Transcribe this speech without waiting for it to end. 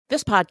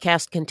This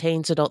podcast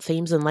contains adult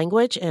themes and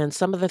language, and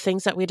some of the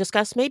things that we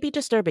discuss may be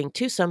disturbing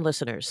to some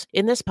listeners.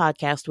 In this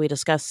podcast, we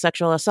discuss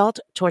sexual assault,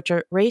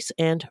 torture, race,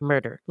 and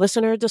murder.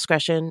 Listener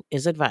discretion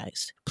is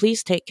advised.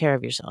 Please take care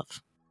of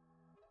yourself.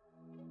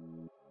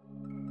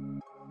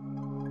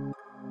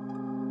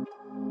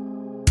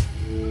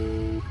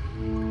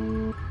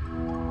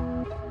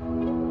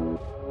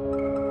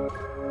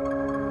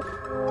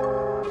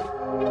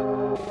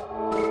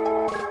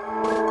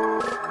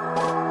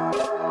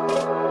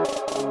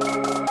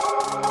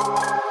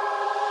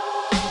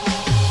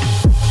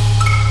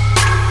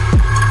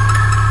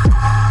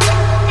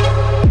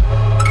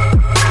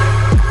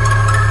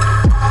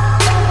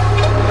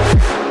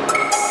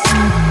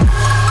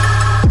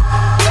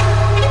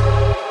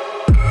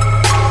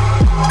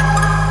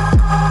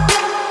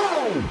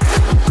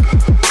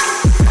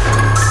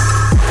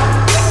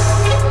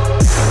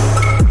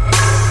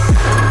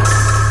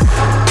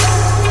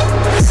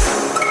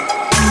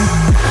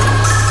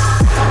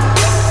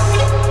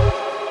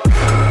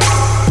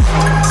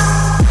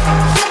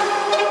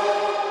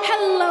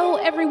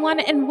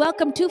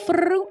 Welcome to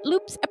Fruit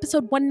Loops,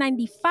 episode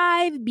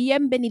 195.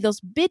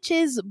 Bienvenidos,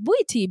 bitches.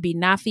 Buiti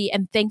binafi,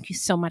 and thank you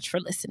so much for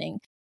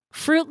listening.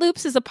 Fruit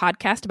Loops is a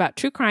podcast about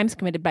true crimes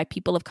committed by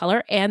people of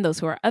color and those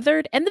who are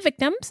othered and the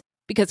victims,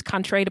 because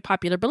contrary to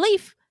popular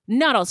belief,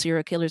 not all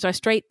serial killers are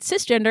straight,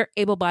 cisgender,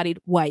 able-bodied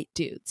white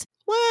dudes.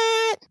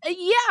 What?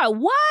 Yeah,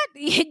 what?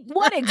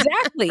 What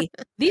exactly?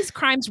 These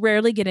crimes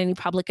rarely get any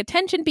public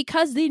attention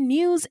because the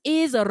news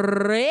is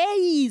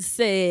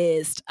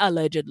racist,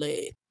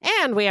 allegedly.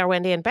 And we are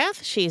Wendy and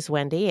Beth. She's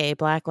Wendy, a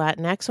Black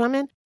Latinx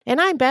woman.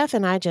 And I'm Beth,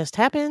 and I just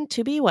happen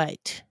to be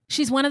white.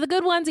 She's one of the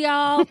good ones,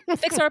 y'all.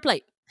 Fix her a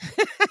plate.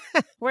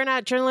 We're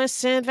not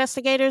journalists,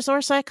 investigators,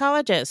 or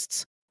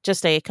psychologists.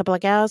 Just a couple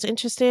of gals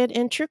interested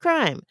in true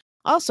crime.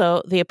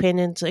 Also, the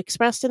opinions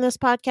expressed in this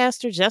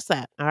podcast are just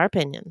that, our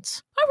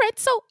opinions. All right,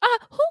 so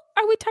who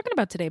are we talking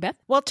about today, Beth?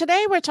 Well,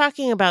 today we're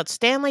talking about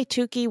Stanley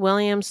Tookie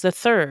Williams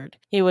III.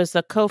 He was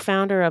the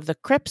co-founder of the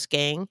Crips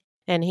gang,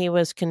 and he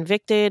was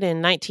convicted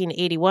in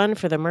 1981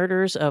 for the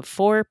murders of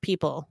 4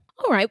 people.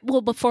 All right,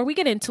 well, before we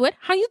get into it,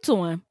 how you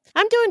doing?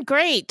 I'm doing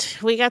great.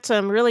 We got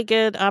some really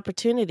good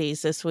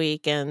opportunities this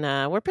week,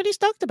 and we're pretty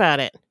stoked about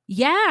it.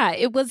 Yeah,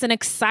 it was an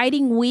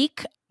exciting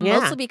week,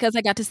 mostly because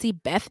I got to see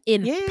Beth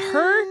in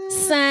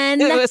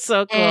person. It was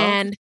so cool.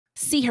 And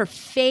see her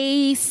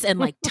face and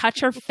like touch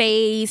her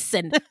face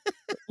and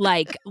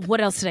like, what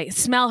else did I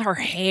smell her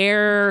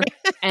hair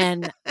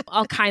and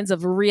all kinds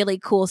of really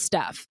cool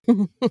stuff.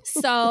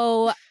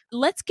 So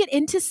let's get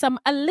into some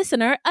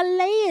listener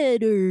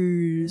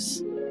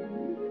letters.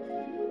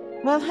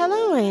 Well,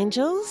 hello,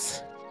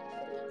 angels.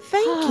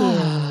 Thank you.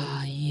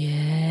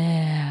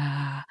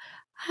 Yeah.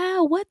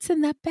 What's in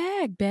that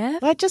bag,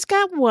 Beth? I just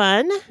got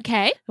one.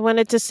 Okay. I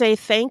wanted to say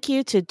thank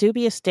you to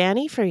Dubious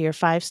Danny for your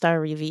 5-star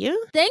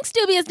review. Thanks,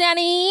 Dubious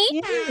Danny.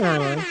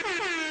 Yeah.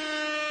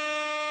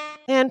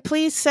 And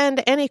please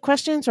send any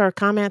questions or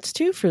comments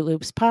to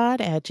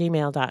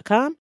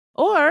fruitloopspod@gmail.com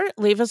or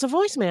leave us a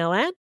voicemail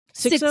at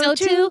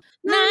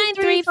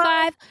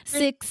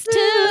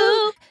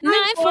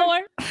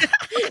 602-935-6294.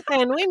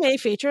 And we may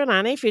feature it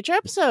on a future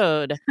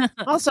episode.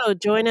 Also,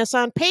 join us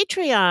on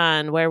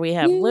Patreon, where we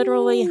have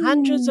literally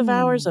hundreds of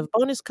hours of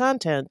bonus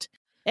content.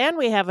 And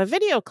we have a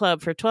video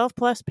club for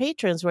 12-plus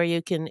patrons where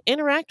you can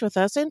interact with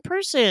us in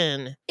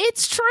person.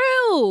 It's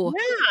true.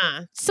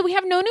 Yeah. So we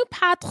have no new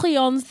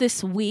Patreons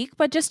this week,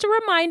 but just a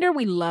reminder,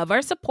 we love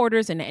our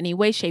supporters in any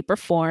way, shape, or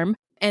form.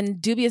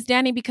 And Dubious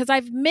Danny, because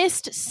I've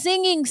missed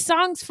singing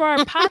songs for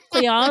our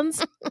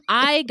Patreons,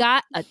 I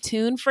got a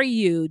tune for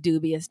you,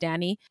 Dubious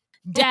Danny.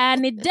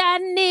 Danny,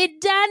 Danny,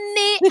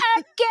 Danny,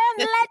 I can't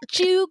let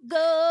you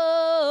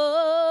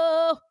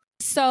go.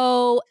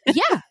 So,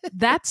 yeah,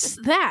 that's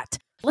that.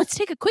 Let's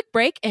take a quick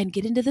break and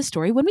get into the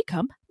story when we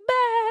come back.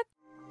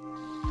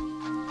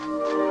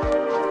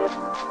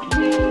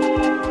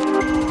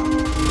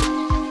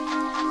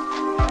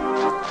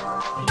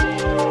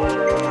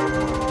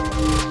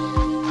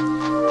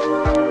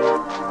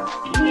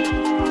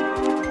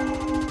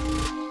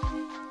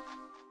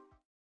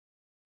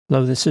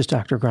 Hello, this is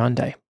Dr.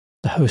 Grande,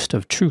 the host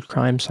of True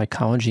Crime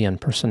Psychology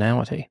and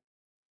Personality.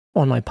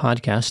 On my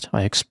podcast,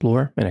 I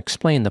explore and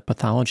explain the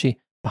pathology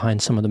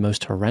behind some of the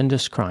most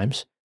horrendous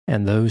crimes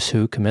and those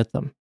who commit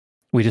them.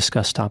 We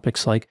discuss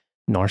topics like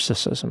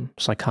narcissism,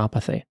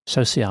 psychopathy,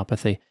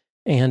 sociopathy,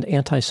 and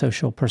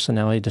antisocial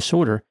personality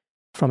disorder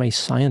from a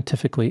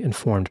scientifically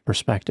informed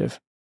perspective.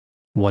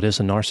 What is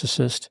a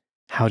narcissist?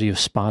 How do you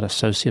spot a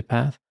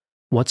sociopath?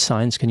 What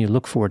signs can you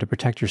look for to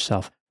protect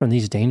yourself from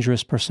these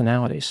dangerous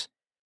personalities?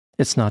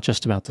 It's not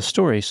just about the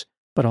stories,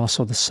 but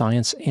also the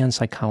science and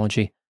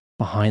psychology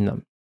behind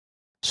them.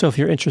 So if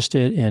you're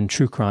interested in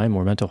true crime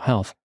or mental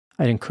health,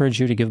 I'd encourage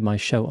you to give my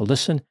show a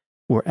listen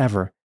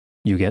wherever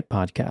you get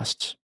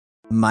podcasts.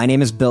 My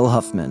name is Bill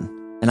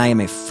Huffman, and I am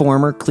a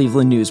former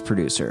Cleveland news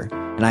producer,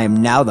 and I am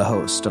now the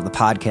host of the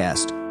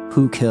podcast,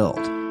 Who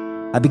Killed?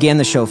 I began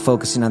the show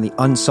focusing on the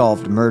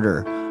unsolved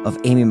murder of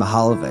Amy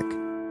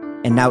Mihaljevic.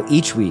 And now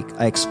each week,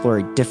 I explore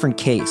a different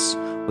case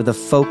with a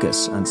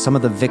focus on some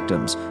of the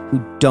victims who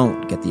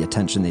don't get the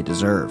attention they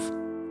deserve.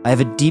 I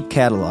have a deep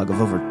catalog of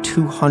over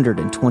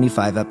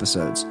 225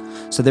 episodes,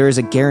 so there is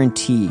a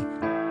guarantee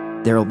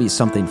there will be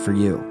something for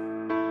you.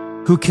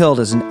 Who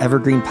Killed is an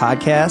evergreen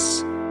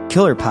podcasts,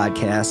 killer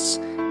podcasts,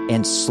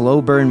 and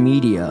slow burn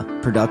media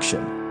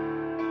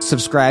production.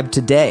 Subscribe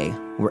today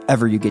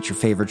wherever you get your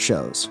favorite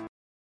shows.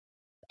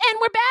 And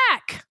we're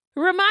back.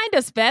 Remind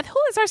us, Beth, who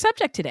is our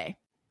subject today?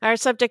 Our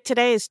subject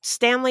today is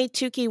Stanley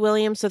Tookie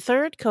Williams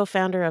III,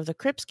 co-founder of the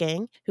Crips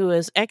Gang, who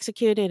was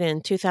executed in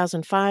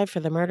 2005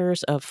 for the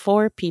murders of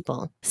 4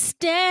 people.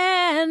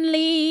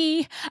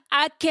 Stanley,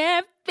 I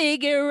can't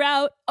figure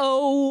out,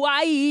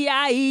 why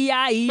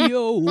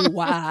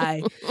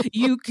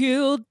you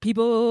killed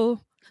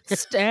people.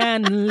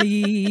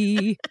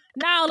 Stanley.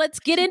 Now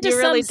let's get into you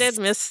some... You really did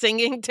miss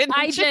singing, didn't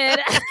I you? did.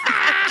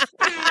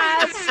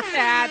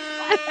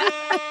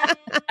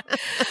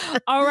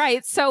 All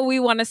right. So we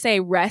want to say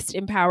rest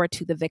in power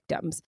to the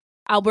victims.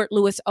 Albert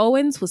Lewis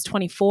Owens was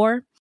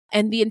 24.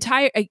 And the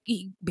entire...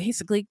 he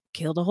basically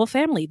killed a whole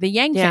family. The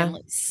Yang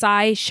family.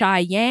 Sai Shai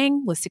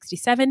Yang was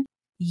 67.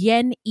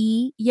 Yen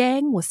E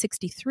Yang was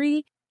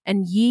 63.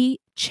 And Yi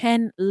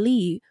Chen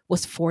Li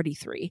was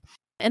 43.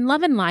 And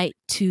love and light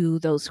to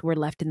those who were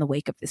left in the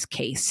wake of this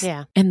case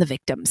and the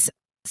victims.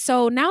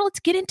 So now let's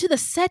get into the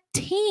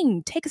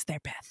setting. Take us there,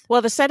 Beth.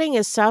 Well, the setting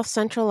is South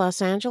Central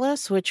Los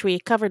Angeles, which we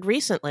covered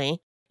recently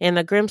in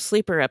the Grim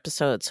Sleeper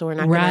episode. So we're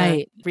not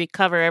going to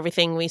recover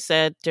everything we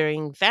said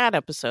during that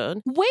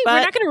episode. Wait, we're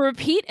not going to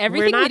repeat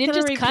everything? We didn't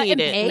just cut and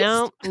paste?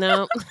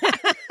 No.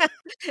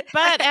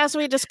 But as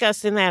we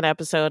discussed in that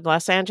episode,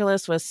 Los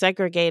Angeles was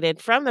segregated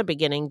from the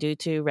beginning due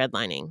to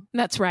redlining.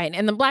 That's right.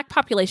 And the Black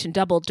population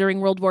doubled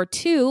during World War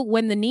II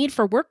when the need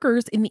for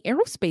workers in the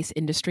aerospace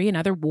industry and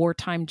other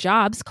wartime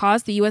jobs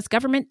caused the U.S.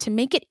 government to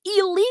make it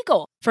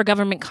illegal for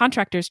government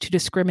contractors to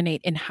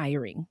discriminate in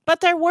hiring.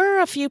 But there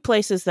were a few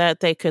places that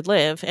they could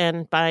live,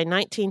 and by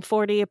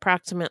 1940,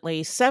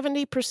 approximately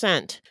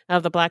 70%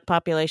 of the Black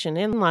population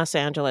in Los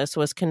Angeles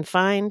was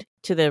confined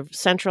to the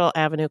Central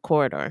Avenue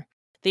corridor.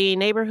 The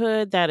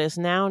neighborhood that is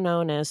now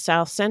known as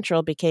South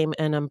Central became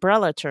an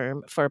umbrella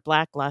term for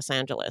Black Los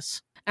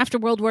Angeles. After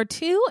World War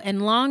II,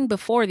 and long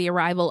before the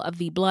arrival of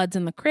the Bloods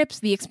and the Crips,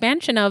 the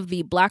expansion of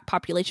the Black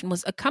population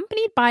was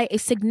accompanied by a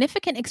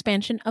significant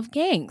expansion of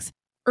gangs.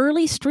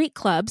 Early street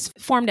clubs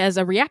formed as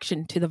a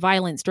reaction to the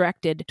violence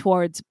directed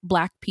towards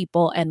Black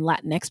people and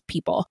Latinx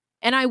people.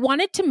 And I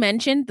wanted to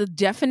mention the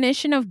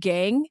definition of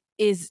gang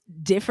is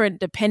different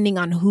depending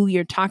on who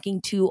you're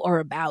talking to or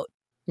about.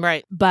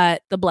 Right.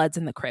 But the Bloods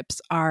and the Crips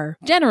are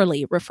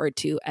generally referred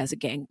to as a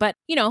gang. But,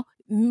 you know,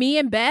 me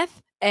and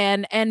Beth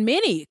and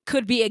Minnie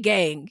could be a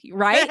gang,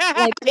 right?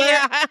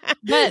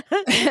 But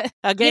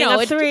a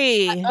gang of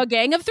 3. A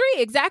gang of 3,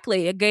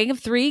 exactly. A gang of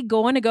 3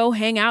 going to go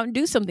hang out and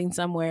do something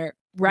somewhere,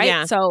 right?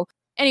 Yeah. So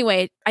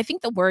anyway, I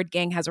think the word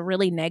gang has a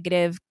really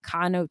negative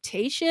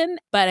connotation.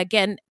 But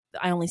again,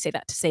 I only say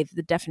that to say that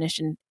the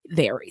definition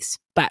varies.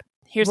 But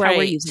here's how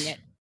we're using it.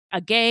 A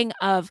gang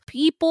of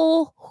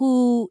people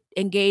who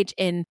engage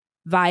in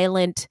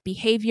violent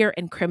behavior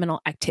and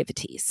criminal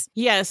activities.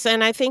 Yes,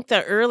 and I think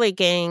the early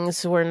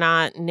gangs were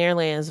not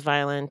nearly as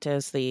violent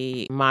as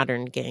the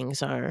modern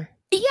gangs are.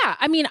 Yeah,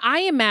 I mean, I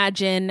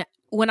imagine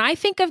when I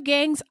think of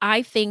gangs,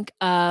 I think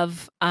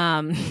of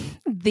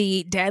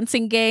the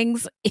dancing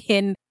gangs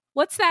in,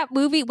 what's that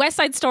movie? West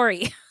Side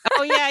Story.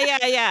 Oh,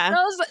 yeah.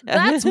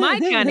 That's my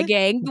kind of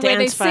gang, where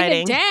they sing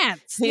and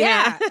dance.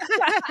 Yeah.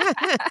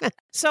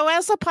 So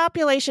as the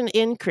population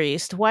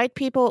increased, white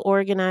people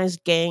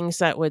organized gangs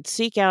that would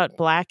seek out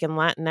Black and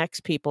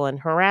Latinx people and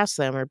harass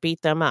them or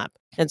beat them up.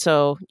 And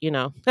so, you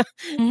know,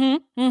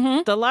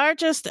 the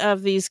largest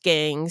of these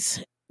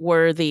gangs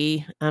were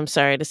the, I'm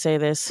sorry to say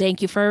this.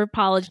 Thank you for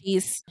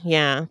apologies.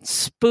 Yeah.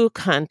 Spook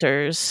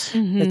hunters.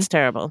 It's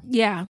terrible.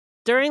 Yeah.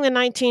 During the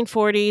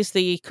 1940s,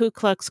 the Ku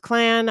Klux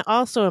Klan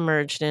also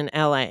emerged in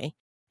L.A.,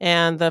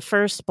 and the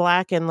first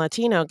Black and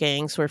Latino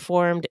gangs were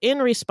formed in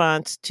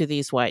response to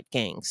these white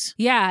gangs.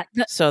 Yeah.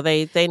 So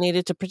they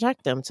needed to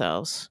protect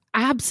themselves.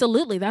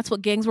 Absolutely. That's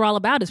what gangs were all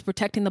about, is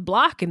protecting the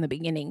block in the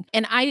beginning.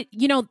 And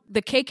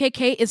the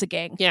KKK is a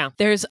gang. Yeah.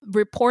 There's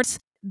reports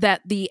that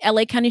the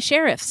LA County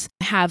sheriffs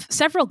have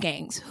several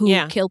gangs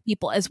who kill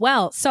people as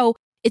well. So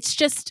it's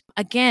just,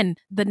 again,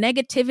 the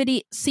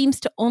negativity seems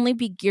to only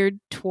be geared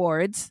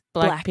towards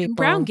Black and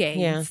brown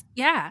gangs.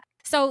 Yeah.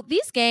 So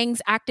these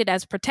gangs acted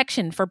as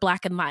protection for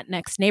Black and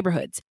Latinx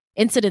neighborhoods.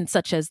 Incidents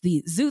such as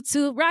the Zoot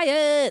Suit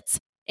riots,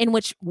 in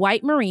which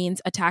white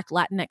Marines attacked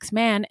Latinx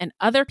men and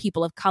other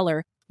people of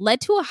color, led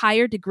to a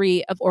higher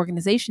degree of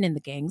organization in the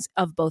gangs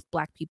of both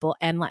Black people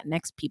and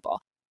Latinx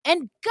people.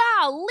 And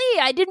golly,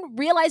 I didn't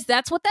realize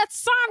that's what that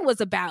song was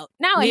about.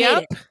 Now I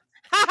hate it.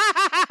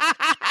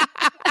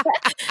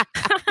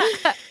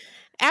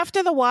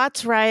 After the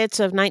Watts riots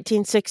of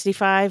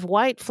 1965,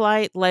 white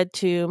flight led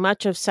to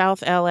much of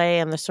South LA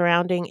and the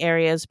surrounding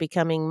areas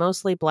becoming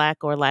mostly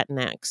Black or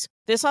Latinx.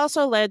 This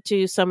also led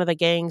to some of the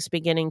gangs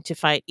beginning to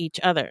fight each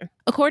other.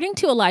 According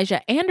to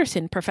Elijah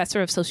Anderson,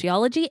 professor of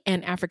sociology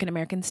and African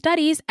American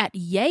studies at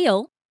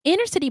Yale,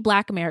 inner-city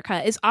Black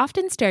America is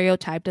often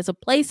stereotyped as a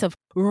place of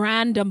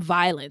random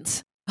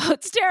violence.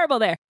 It's terrible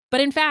there. But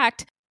in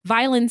fact,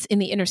 violence in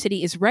the inner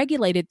city is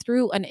regulated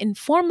through an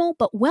informal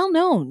but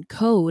well-known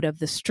code of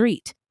the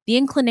street. The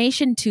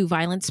inclination to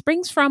violence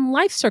springs from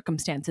life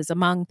circumstances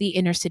among the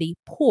inner city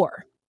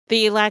poor.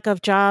 The lack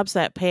of jobs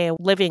that pay a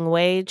living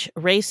wage,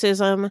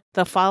 racism,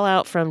 the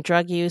fallout from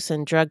drug use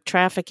and drug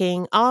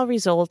trafficking all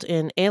result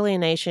in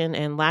alienation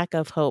and lack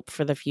of hope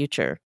for the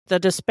future. The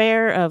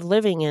despair of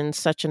living in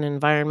such an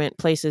environment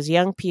places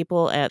young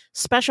people at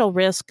special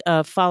risk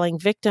of falling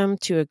victim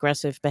to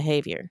aggressive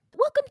behavior.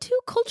 Welcome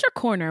to Culture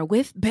Corner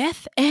with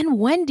Beth and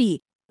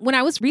Wendy. When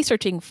I was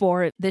researching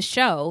for this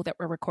show that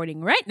we're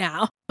recording right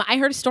now, I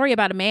heard a story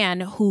about a man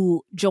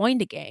who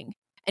joined a gang.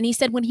 And he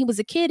said when he was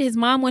a kid, his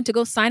mom went to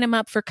go sign him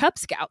up for Cub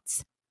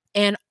Scouts.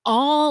 And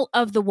all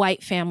of the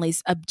white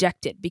families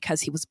objected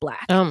because he was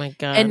Black. Oh, my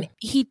God. And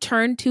he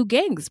turned to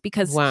gangs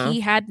because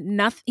he had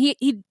nothing.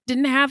 He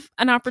didn't have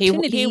an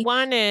opportunity. He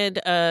wanted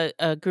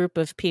a group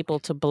of people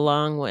to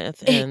belong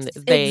with, and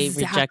they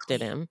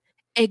rejected him.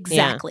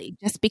 Exactly.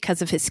 Yeah. Just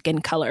because of his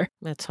skin color.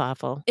 That's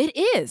awful. It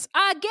is.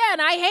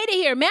 Again, I hate it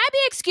here. May I be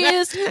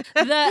excused?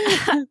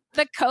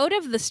 The code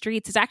of the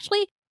streets is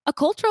actually a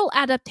cultural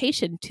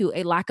adaptation to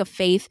a lack of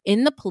faith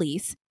in the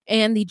police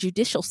and the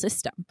judicial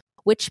system,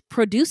 which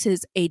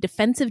produces a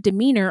defensive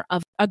demeanor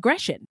of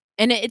aggression.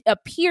 And it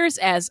appears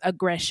as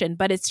aggression,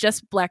 but it's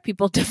just Black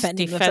people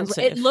defending themselves.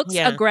 It looks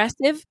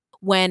aggressive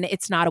when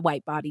it's not a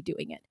white body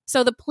doing it.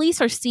 So the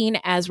police are seen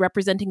as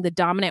representing the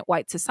dominant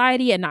white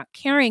society and not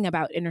caring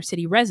about inner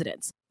city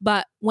residents.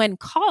 But when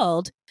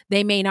called,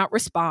 they may not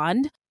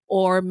respond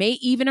or may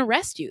even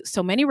arrest you.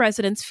 So many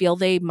residents feel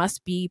they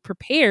must be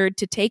prepared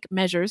to take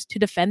measures to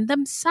defend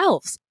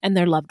themselves and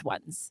their loved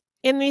ones.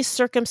 In these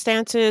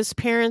circumstances,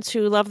 parents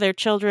who love their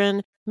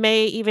children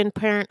may even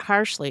parent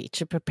harshly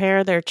to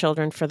prepare their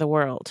children for the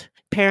world.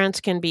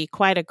 Parents can be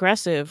quite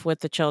aggressive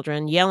with the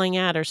children, yelling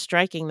at or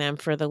striking them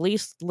for the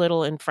least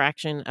little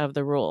infraction of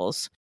the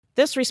rules.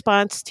 This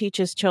response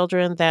teaches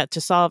children that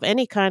to solve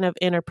any kind of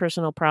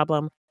interpersonal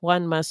problem,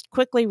 one must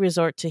quickly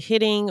resort to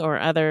hitting or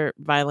other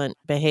violent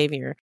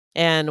behavior.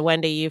 And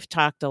Wendy, you've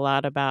talked a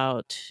lot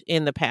about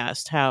in the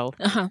past how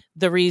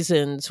the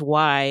reasons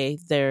why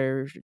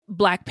their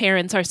Black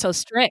parents are so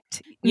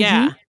strict.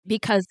 Yeah. Mm-hmm.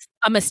 Because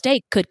a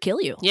mistake could kill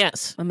you.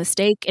 Yes. A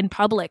mistake in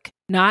public,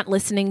 not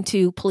listening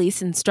to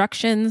police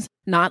instructions,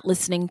 not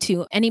listening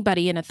to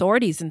anybody in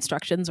authority's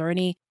instructions or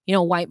any,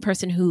 white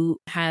person who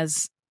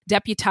has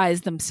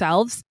deputized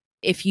themselves.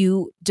 If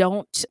you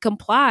don't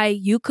comply,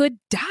 you could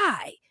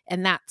die.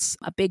 And that's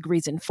a big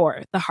reason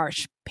for the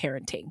harsh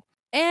parenting.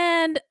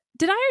 And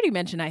did I already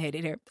mention I hate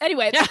it here?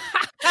 Anyway,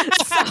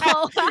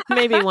 so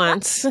maybe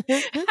once.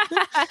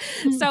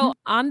 So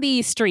on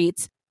the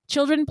streets,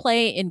 children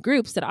play in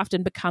groups that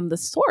often become the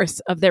source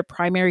of their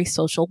primary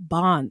social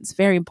bonds.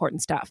 Very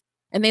important stuff.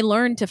 And they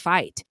learn to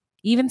fight.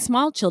 Even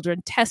small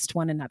children test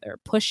one another,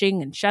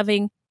 pushing and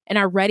shoving, and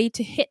are ready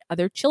to hit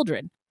other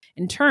children.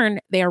 In turn,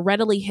 they are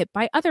readily hit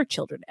by other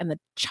children, and the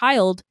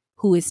child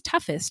who is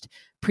toughest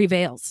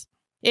prevails.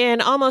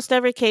 In almost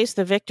every case,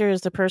 the victor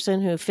is the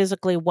person who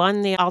physically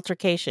won the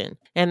altercation,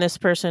 and this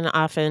person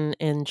often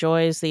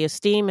enjoys the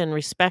esteem and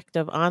respect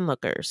of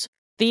onlookers.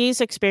 These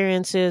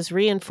experiences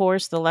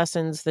reinforce the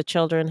lessons the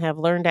children have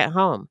learned at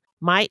home.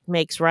 Might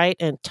makes right,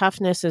 and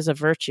toughness is a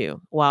virtue,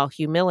 while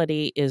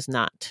humility is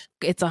not.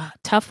 It's a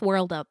tough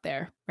world out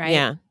there, right?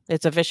 Yeah,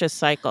 it's a vicious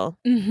cycle.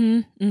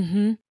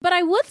 But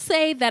I would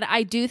say that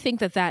I do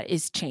think that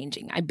is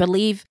changing. I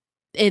believe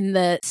in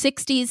the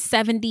 60s,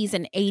 70s,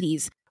 and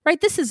 80s, right?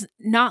 This is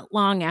not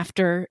long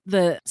after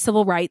the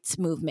civil rights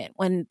movement,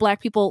 when Black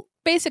people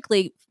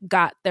basically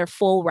got their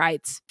full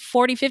rights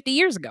 40, 50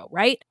 years ago,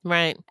 right?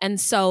 Right. And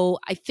so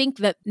I think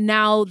that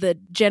now the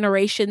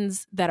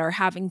generations that are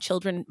having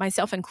children,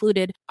 myself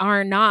included,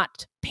 are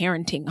not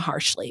parenting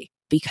harshly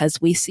because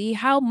we see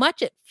how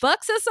much it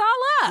fucks us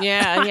all up.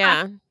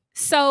 Yeah.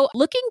 So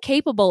looking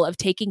capable of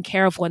taking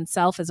care of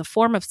oneself as a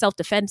form of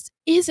self-defense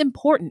is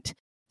important.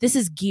 This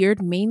is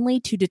geared mainly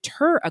to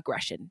deter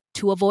aggression.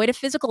 To avoid a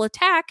physical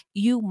attack,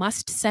 you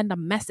must send a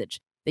message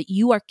that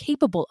you are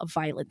capable of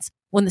violence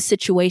when the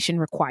situation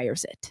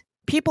requires it.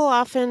 People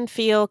often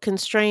feel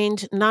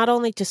constrained not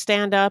only to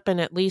stand up and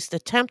at least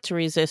attempt to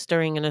resist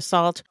during an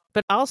assault,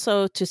 but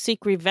also to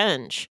seek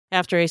revenge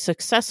after a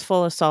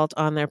successful assault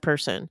on their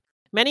person.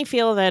 Many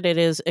feel that it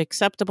is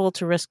acceptable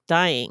to risk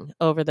dying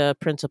over the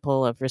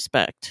principle of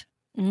respect.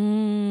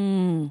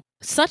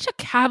 Such a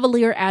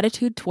cavalier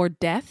attitude toward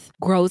death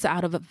grows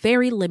out of a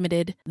very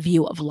limited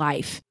view of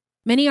life.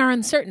 Many are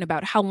uncertain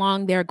about how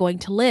long they are going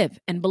to live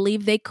and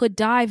believe they could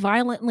die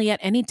violently at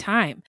any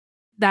time.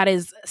 That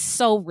is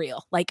so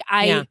real. Like,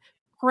 I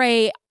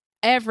pray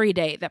every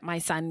day that my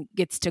son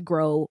gets to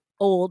grow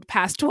old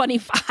past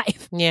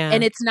 25. Yeah.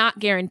 And it's not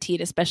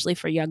guaranteed, especially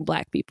for young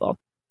Black people.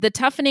 The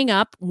toughening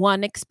up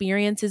one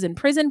experiences in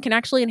prison can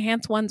actually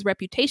enhance one's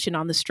reputation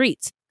on the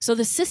streets. so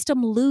the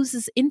system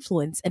loses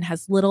influence and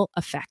has little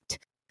effect.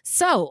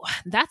 So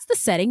that's the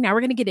setting. Now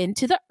we're going to get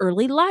into the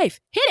early life.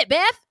 Hit it,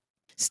 Beth!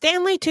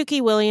 Stanley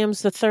Tookie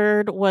Williams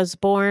III was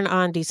born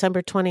on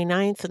December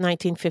 29th,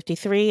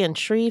 1953 in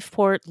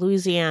Shreveport,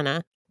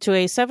 Louisiana, to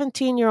a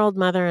 17-year-old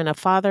mother and a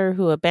father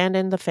who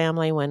abandoned the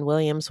family when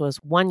Williams was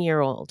 1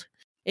 year old.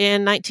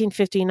 In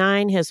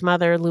 1959, his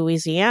mother,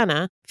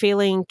 Louisiana,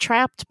 feeling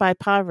trapped by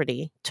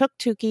poverty, took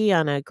Tookie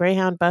on a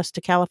Greyhound bus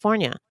to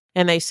California,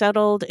 and they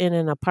settled in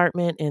an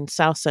apartment in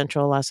South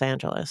Central Los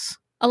Angeles.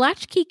 A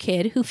latchkey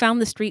kid who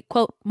found the street,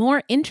 quote,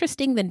 more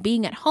interesting than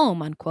being at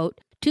home, unquote,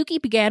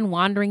 Tookie began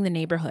wandering the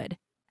neighborhood.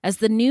 As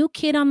the new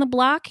kid on the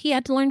block, he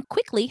had to learn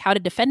quickly how to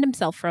defend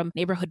himself from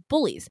neighborhood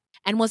bullies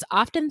and was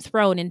often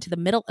thrown into the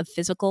middle of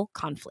physical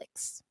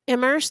conflicts.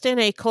 Immersed in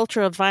a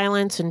culture of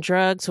violence and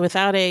drugs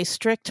without a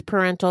strict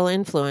parental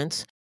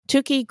influence,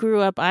 Tookie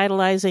grew up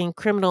idolizing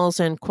criminals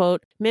and,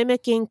 quote,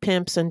 mimicking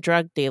pimps and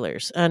drug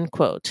dealers,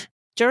 unquote.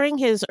 During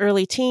his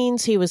early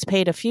teens, he was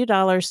paid a few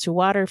dollars to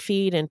water,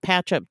 feed, and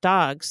patch up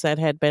dogs that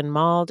had been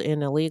mauled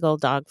in illegal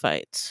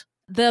dogfights.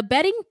 The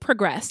betting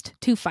progressed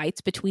to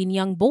fights between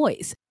young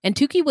boys, and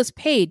Tookie was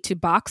paid to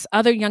box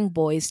other young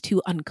boys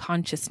to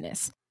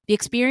unconsciousness. The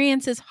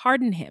experiences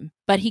hardened him,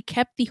 but he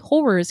kept the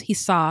horrors he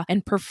saw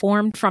and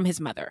performed from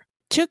his mother.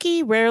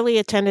 Tookie rarely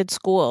attended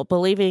school,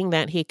 believing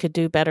that he could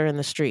do better in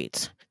the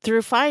streets.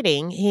 Through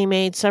fighting, he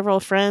made several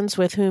friends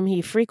with whom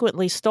he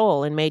frequently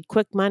stole and made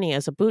quick money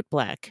as a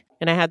bootblack.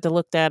 And I had to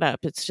look that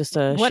up. It's just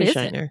a What shoe is it?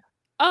 shiner.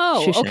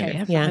 Oh, Shoe okay.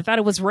 shiner, yeah. I thought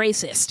it was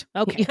racist.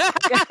 Okay.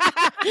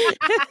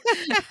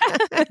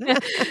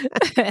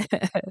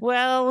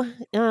 Well,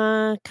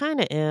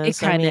 kind of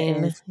is. It kind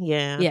of is.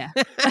 Yeah. Yeah.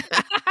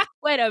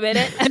 Wait a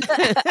minute.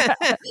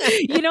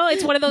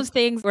 It's one of those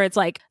things where it's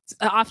like,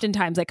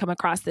 oftentimes I come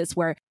across this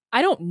where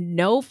I don't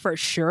know for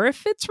sure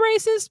if it's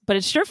racist, but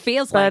it sure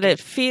feels like But it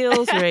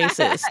feels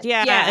racist.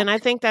 Yeah. Yeah. And I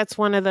think that's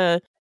one of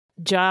the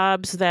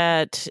jobs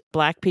that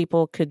Black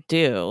people could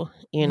do,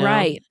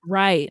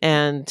 Right.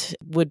 and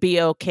would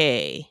be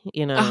okay,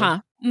 Uh-huh.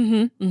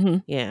 Mm-hmm. Mm-hmm.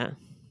 Yeah.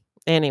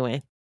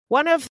 Anyway,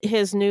 one of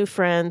his new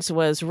friends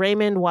was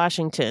Raymond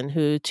Washington,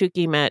 who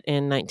Tookie met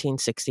in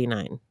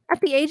 1969.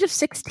 At the age of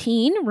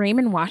 16,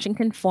 Raymond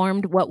Washington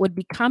formed what would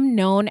become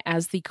known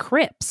as the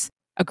Crips,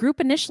 a group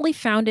initially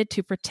founded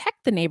to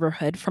protect the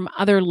neighborhood from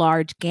other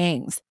large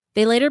gangs.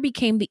 They later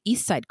became the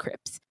East Side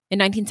Crips. In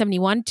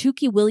 1971,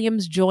 Tookie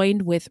Williams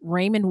joined with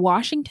Raymond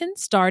Washington,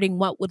 starting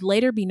what would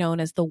later be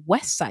known as the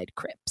West Side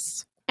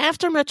Crips.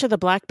 After much of the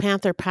Black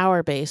Panther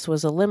power base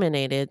was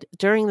eliminated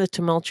during the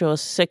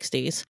tumultuous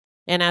 60s,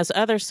 and as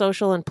other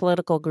social and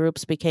political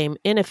groups became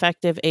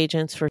ineffective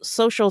agents for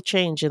social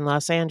change in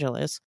Los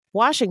Angeles,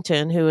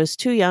 Washington, who was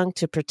too young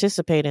to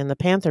participate in the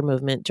Panther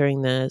movement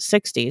during the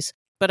 60s,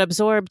 but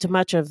absorbed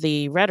much of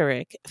the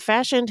rhetoric,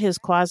 fashioned his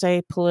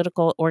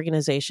quasi-political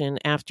organization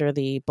after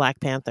the Black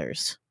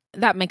Panthers.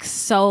 That makes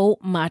so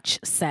much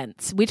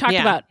sense. We talked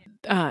about,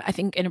 I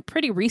think, in a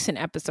pretty recent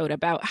episode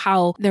about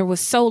how there was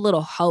so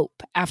little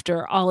hope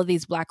after all of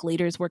these Black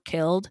leaders were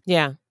killed.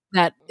 Yeah.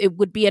 That it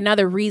would be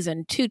another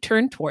reason to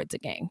turn towards a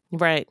gang.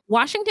 Right.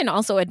 Washington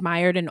also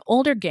admired an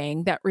older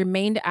gang that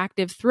remained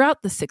active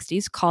throughout the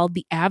 60s called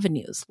the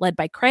Avenues, led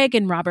by Craig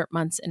and Robert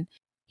Munson.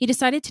 He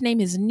decided to name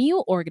his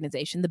new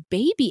organization the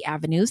Baby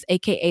Avenues,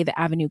 aka the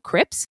Avenue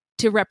Crips,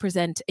 to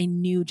represent a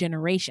new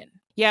generation.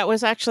 Yeah, it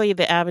was actually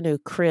the Avenue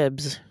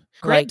Cribs.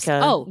 Cribs?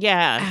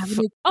 Yeah.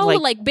 Avenue.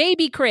 Like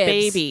baby cribs.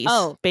 Babies.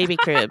 Oh. Baby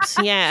cribs.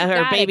 Yeah.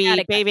 Or Got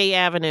it. baby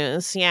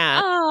avenues.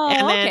 Yeah. Oh,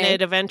 and then okay.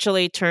 it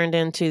eventually turned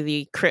into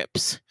the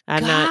Crips.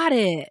 I'm Got not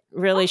it.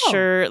 really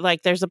sure.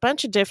 Like, there's a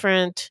bunch of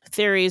different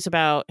theories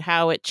about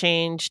how it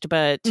changed,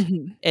 but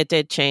it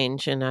did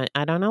change, and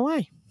I don't know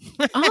why.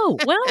 Oh,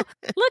 well,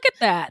 look at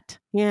that.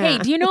 Yeah. Hey,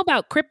 do you know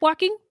about crip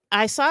walking?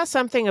 I saw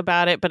something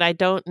about it, but I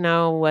don't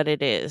know what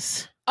it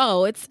is.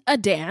 Oh, it's a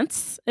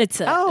dance. It's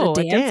a dance.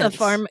 dance. A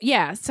farm.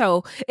 Yeah.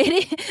 So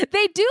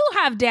they do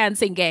have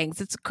dancing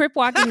gangs. It's crip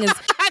walking is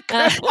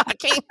Crip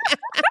walking.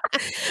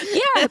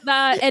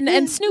 yeah.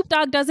 And Snoop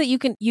Dogg does it. You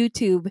can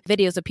YouTube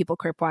videos of people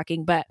crip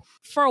walking. But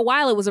for a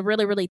while, it was a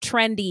really, really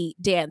trendy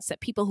dance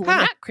that people who were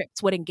not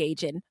crips would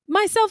engage in,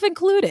 myself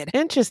included.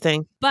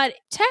 Interesting. But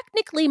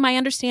technically, my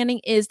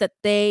understanding is that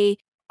they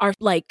are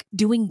like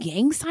doing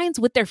gang signs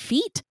with their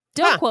feet.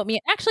 Don't quote me.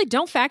 Actually,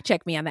 don't fact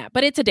check me on that.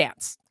 But it's a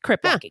dance.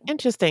 Crip walking.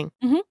 Interesting.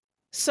 Mm-hmm.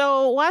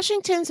 So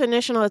Washington's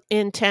initial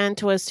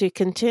intent was to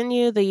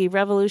continue the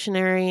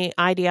revolutionary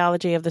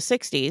ideology of the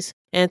 60s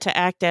and to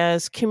act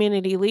as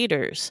community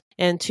leaders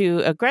and to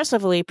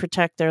aggressively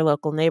protect their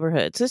local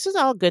neighborhoods. This is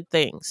all good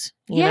things.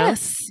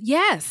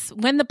 Yes.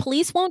 When the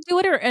police won't do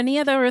it or any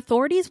other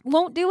authorities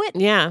won't do it.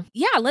 Yeah.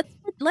 Yeah.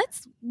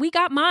 Let's. We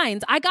got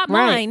mines. I got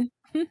mine.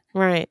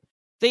 Right.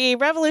 The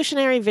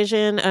revolutionary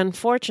vision,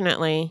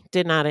 unfortunately,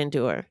 did not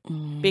endure.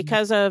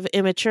 Because of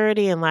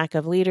immaturity and lack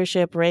of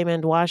leadership,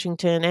 Raymond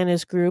Washington and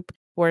his group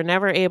were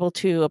never able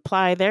to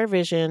apply their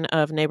vision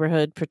of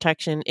neighborhood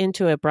protection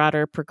into a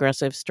broader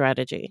progressive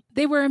strategy.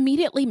 They were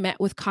immediately met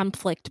with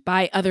conflict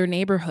by other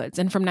neighborhoods,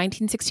 and from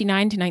 1969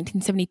 to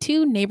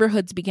 1972,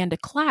 neighborhoods began to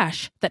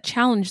clash that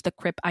challenged the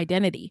Crip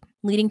identity,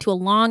 leading to a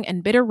long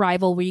and bitter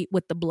rivalry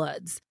with the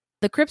Bloods.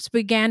 The Crips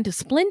began to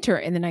splinter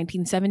in the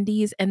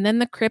 1970s, and then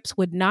the Crips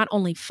would not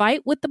only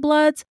fight with the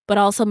Bloods, but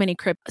also many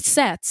Crip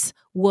sets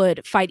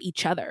would fight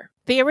each other.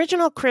 The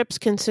original Crips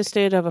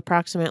consisted of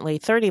approximately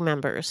 30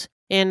 members.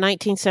 In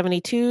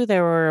 1972,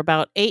 there were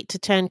about 8 to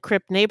 10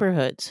 Crip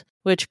neighborhoods,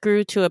 which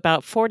grew to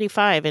about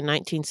 45 in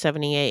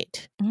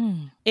 1978.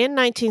 In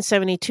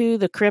 1972,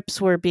 the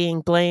Crips were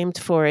being blamed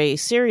for a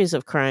series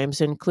of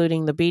crimes,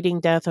 including the beating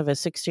death of a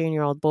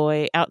 16-year-old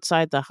boy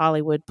outside the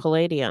Hollywood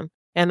Palladium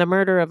and the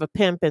murder of a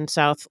pimp in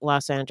South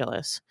Los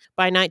Angeles.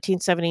 By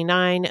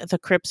 1979, the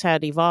Crips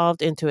had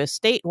evolved into a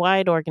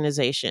statewide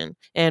organization,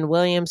 and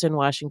Williams and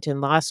Washington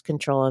lost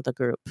control of the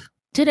group.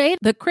 Today,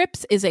 the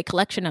Crips is a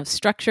collection of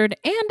structured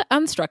and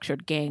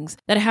unstructured gangs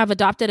that have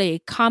adopted a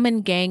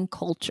common gang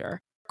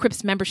culture.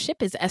 Crips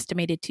membership is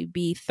estimated to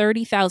be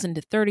 30,000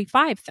 to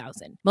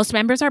 35,000. Most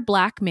members are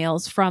Black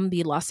males from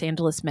the Los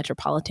Angeles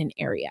metropolitan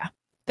area.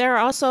 There are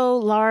also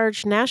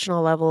large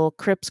national-level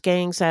Crips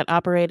gangs that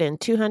operate in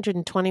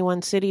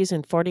 221 cities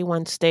in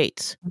 41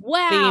 states.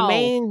 Wow!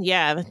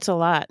 That's a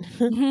lot.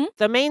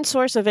 The main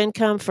source of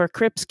income for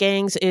Crips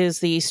gangs is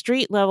the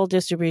street-level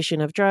distribution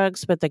of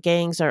drugs, but the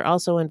gangs are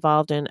also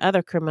involved in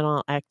other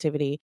criminal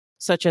activity,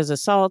 such as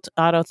assault,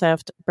 auto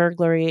theft,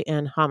 burglary,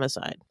 and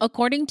homicide.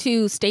 According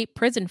to state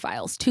prison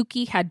files,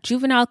 Tookie had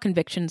juvenile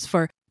convictions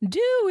for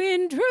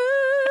doing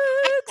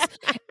drugs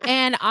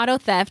and auto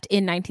theft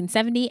in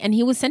 1970, and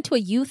he was sent to a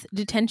youth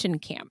detention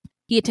camp.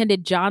 He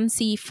attended John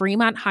C.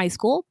 Fremont High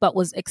School, but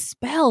was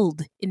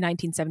expelled in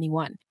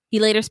 1971. He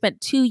later spent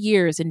 2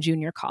 years in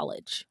junior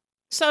college.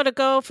 So to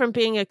go from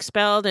being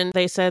expelled, and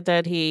they said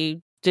that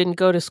he didn't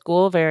go to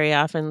school very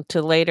often,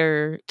 to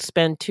later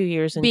spend 2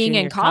 years in being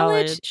junior in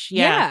college?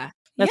 Yeah.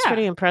 That's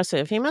pretty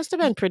impressive. He must have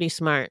been pretty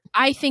smart.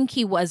 I think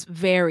he was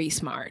very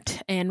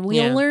smart, and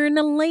we'll learn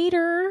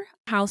later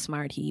how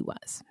smart he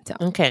was.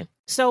 Okay.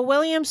 So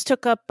Williams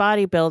took up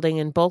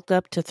bodybuilding and bulked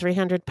up to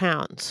 300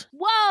 pounds.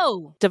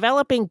 Whoa!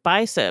 Developing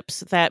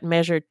biceps that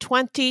measured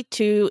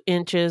 22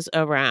 inches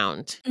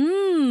around.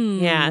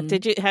 Yeah.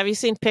 Have you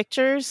seen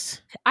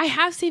pictures? I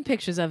have seen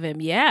pictures of him.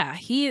 Yeah.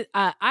 He,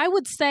 I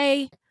would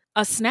say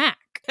a snack.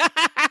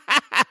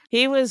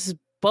 He was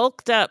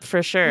bulked up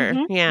for sure.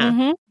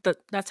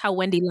 That's how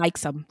Wendy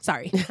likes him.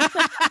 Sorry.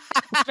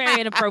 It's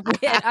very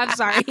inappropriate. I'm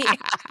sorry.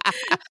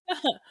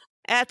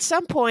 At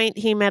some point,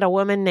 he met a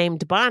woman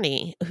named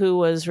Bonnie, who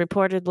was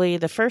reportedly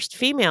the first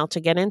female to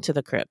get into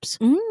the Crips.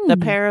 The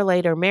pair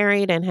later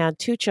married and had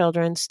 2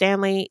 children,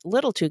 Stanley,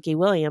 Little Tookie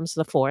Williams,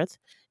 the 4th,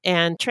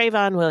 and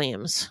Trayvon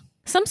Williams.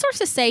 Some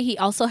sources say he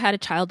also had a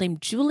child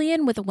named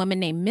Julian with a woman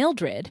named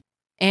Mildred,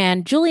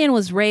 and Julian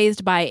was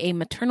raised by a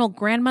maternal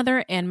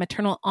grandmother and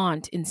maternal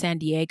aunt in San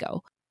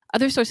Diego.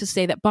 Other sources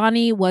say that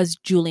Bonnie was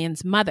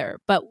Julian's mother,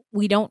 but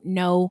we don't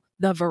know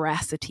the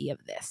veracity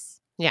of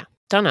this. Yeah,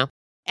 don't know.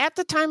 At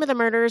the time of the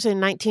murders in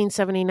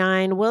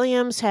 1979,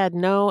 Williams had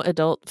no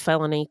adult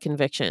felony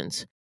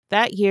convictions.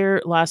 That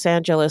year, Los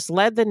Angeles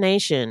led the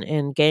nation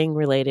in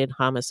gang-related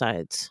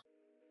homicides.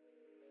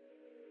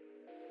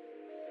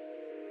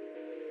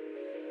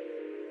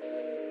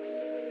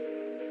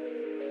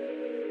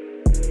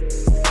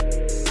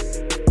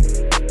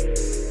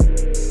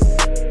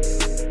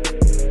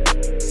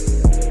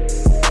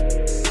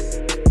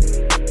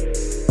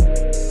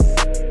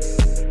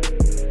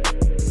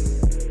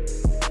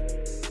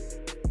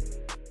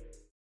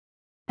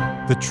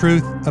 The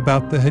truth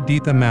about the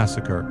Haditha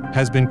massacre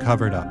has been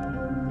covered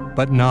up,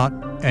 but not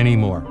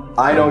anymore.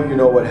 I know you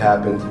know what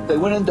happened. They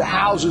went into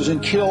houses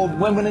and killed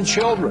women and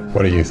children.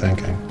 What are you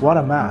thinking? What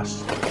a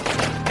mess.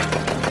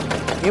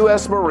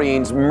 U.S.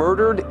 Marines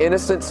murdered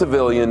innocent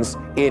civilians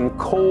in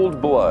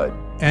cold blood.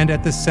 And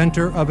at the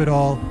center of it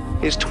all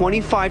is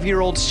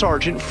 25-year-old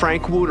Sergeant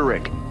Frank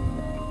Wuderick.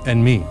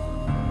 And me.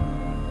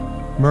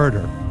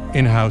 Murder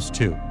in House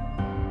 2.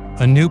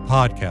 A new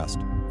podcast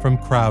from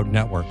Crowd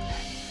Network.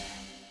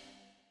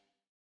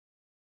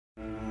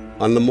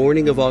 On the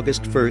morning of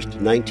August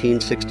 1st,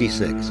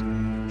 1966,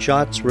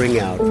 shots ring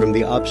out from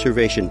the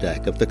observation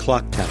deck of the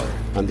clock tower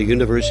on the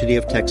University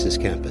of Texas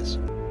campus.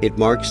 It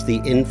marks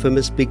the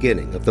infamous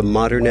beginning of the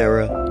modern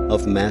era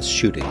of mass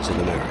shootings in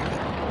America.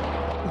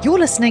 You're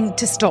listening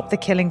to Stop the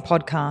Killing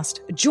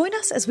podcast. Join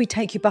us as we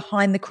take you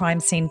behind the crime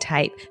scene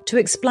tape to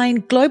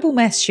explain global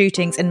mass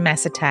shootings and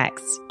mass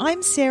attacks.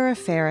 I'm Sarah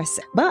Ferris,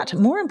 but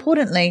more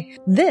importantly,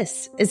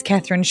 this is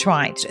Catherine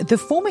Schweit, the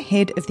former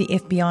head of the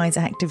FBI's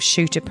active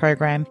shooter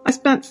program. I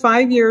spent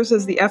 5 years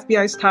as the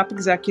FBI's top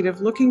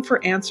executive looking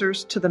for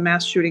answers to the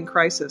mass shooting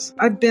crisis.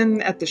 I've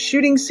been at the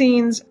shooting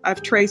scenes,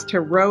 I've traced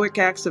heroic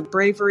acts of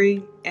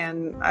bravery,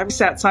 and I've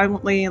sat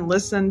silently and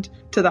listened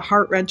to the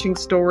heart-wrenching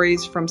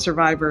stories from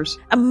survivors.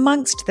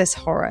 Amongst this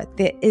horror,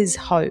 there is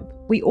hope.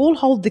 We all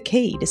hold the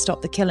key to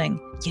stop the killing.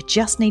 You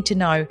just need to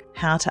know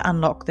how to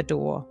unlock the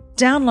door.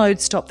 Download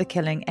Stop the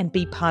Killing and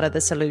be part of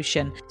the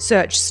solution.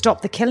 Search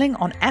Stop the Killing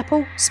on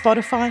Apple,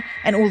 Spotify,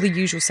 and all the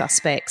usual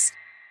suspects.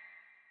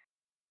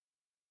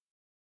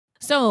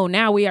 So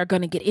now we are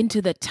going to get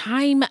into the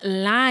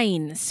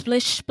timeline.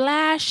 Splish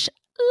splash.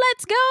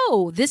 Let's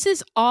go. This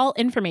is all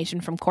information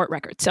from court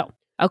records. So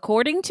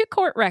according to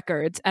court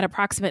records, at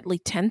approximately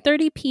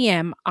 10:30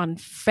 p.m. on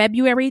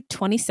February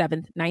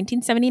 27th,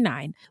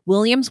 1979,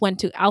 Williams went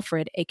to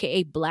Alfred,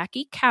 aka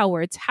Blackie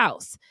Coward's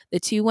house. The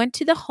two went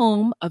to the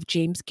home of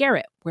James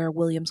Garrett, where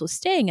Williams was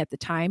staying at the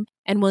time,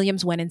 and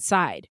Williams went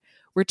inside,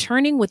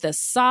 returning with a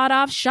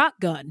sawed-off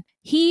shotgun.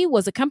 He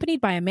was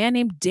accompanied by a man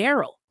named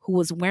Daryl, who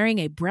was wearing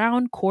a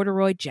brown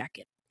corduroy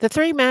jacket. The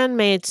three men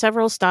made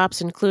several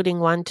stops, including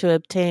one to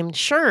obtain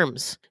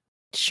Sherms.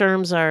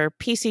 Sherms are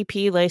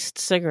PCP-laced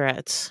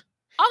cigarettes.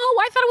 Oh,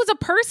 I thought it was a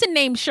person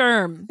named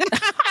Sherm.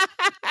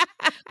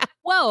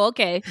 Whoa,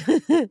 okay.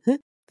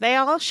 They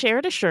all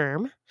shared a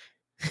Sherm.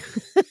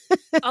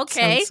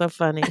 Okay. Sounds so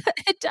funny.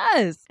 It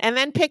does. And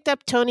then picked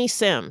up Tony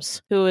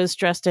Sims, who was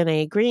dressed in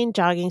a green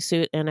jogging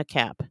suit and a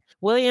cap.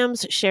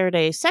 Williams shared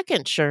a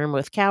second Sherm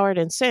with Coward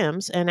and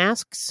Sims and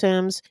asked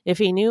Sims if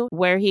he knew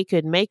where he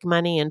could make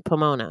money in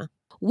Pomona.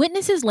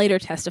 Witnesses later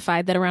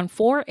testified that around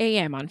 4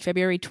 a.m. on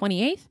February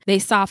 28th, they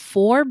saw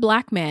 4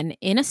 black men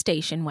in a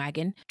station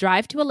wagon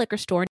drive to a liquor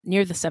store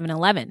near the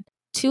 7-Eleven.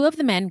 2 of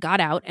the men got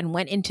out and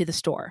went into the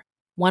store.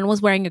 One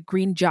was wearing a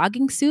green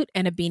jogging suit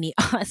and a beanie.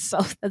 That's so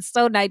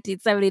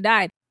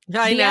 1979.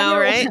 I know,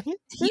 right?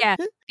 Yeah.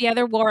 The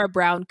other wore a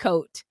brown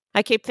coat.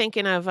 I keep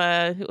thinking of,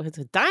 who was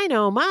it?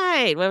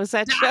 Dynamite. What was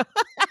that show?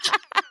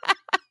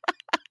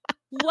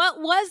 What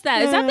was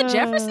that? Is that the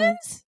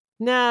Jeffersons?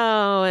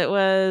 No, it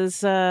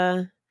was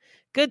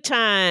Good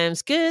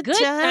Times. Good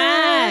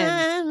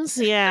Times.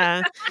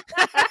 Yeah.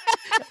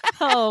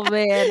 Oh,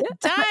 man.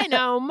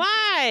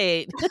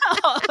 Dynamite.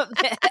 Oh,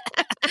 man.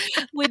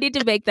 We need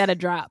to make that a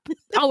drop.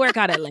 I'll work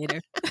on it later.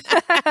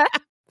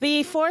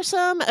 The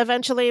foursome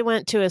eventually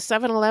went to a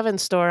 7-Eleven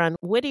store on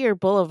Whittier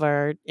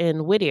Boulevard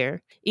in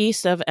Whittier,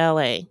 east of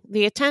L.A.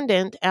 The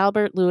attendant,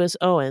 Albert Lewis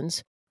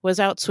Owens, was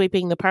out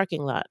sweeping the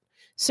parking lot.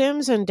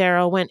 Sims and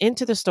Daryl went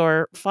into the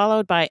store,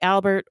 followed by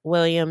Albert,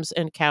 Williams,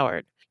 and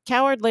Coward.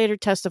 Coward later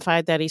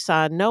testified that he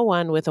saw no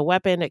one with a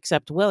weapon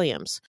except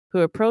Williams, who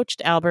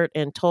approached Albert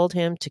and told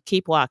him to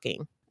keep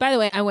walking. By the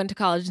way, I went to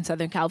college in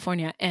Southern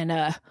California,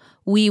 and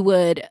we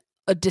would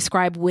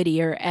describe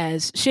Whittier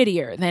as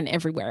shittier than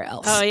everywhere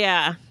else. Oh,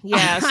 yeah.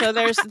 Yeah. So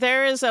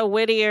there is a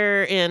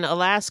Whittier in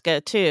Alaska,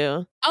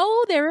 too.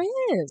 Oh, there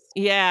is.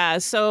 Yeah.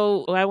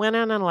 So I went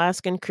on an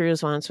Alaskan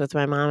cruise once with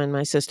my mom and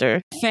my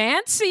sister.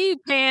 Fancy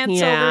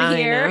pants over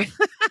here.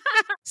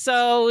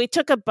 So we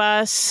took a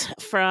bus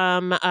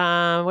from,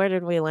 where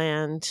did we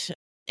land?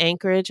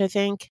 Anchorage, I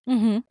think.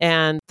 Mm-hmm.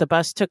 And the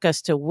bus took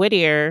us to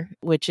Whittier,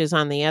 which is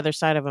on the other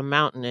side of a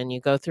mountain, and you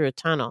go through a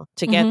tunnel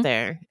to get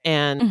there.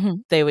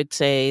 And they would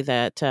say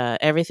that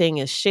everything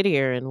is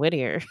shittier in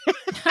Whittier.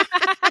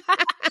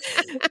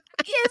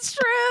 It's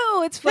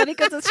true. It's funny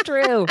because it's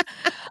true.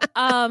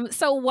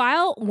 So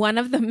while one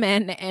of the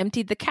men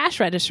emptied the cash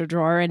register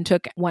drawer and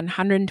took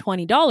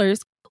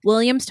 $120,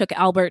 Williams took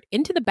Albert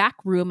into the back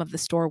room of the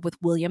store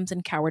with Williams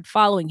and Coward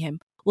following him.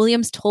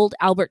 Williams told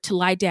Albert to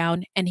lie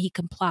down, and he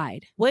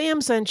complied.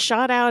 Williams then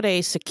shot out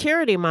a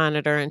security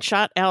monitor and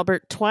shot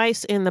Albert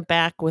twice in the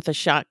back with a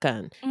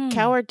shotgun.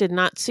 Coward did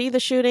not see the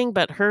shooting,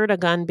 but heard a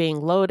gun being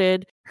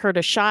loaded, heard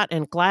a shot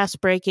and glass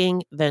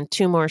breaking, then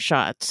 2 more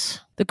shots.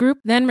 The group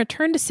then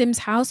returned to Sims'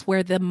 house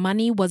where the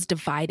money was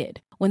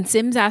divided. When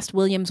Sims asked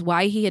Williams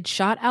why he had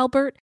shot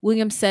Albert,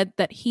 Williams said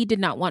that he did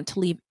not want to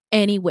leave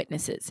any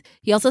witnesses.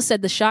 He also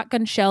said the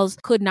shotgun shells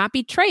could not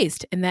be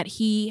traced and that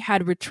he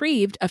had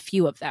retrieved a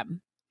few of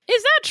them.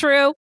 Is that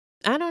true?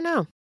 I don't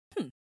know.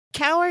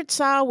 Coward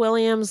saw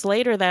Williams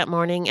later that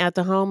morning at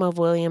the home of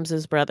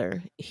Williams's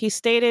brother. He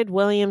stated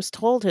Williams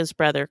told his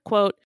brother,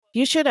 quote,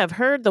 "You should have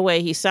heard the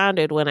way he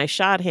sounded when I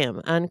shot him,"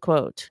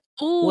 unquote.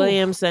 Ooh.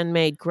 Williams then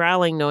made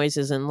growling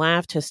noises and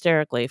laughed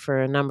hysterically for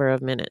a number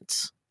of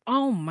minutes.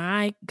 Oh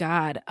my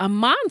God. A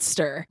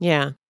monster.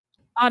 Yeah.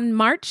 On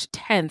March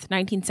 10th,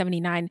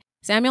 1979,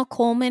 Samuel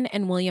Coleman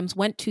and Williams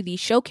went to the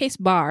Showcase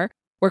Bar,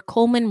 where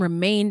Coleman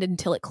remained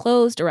until it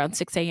closed around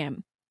 6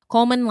 a.m.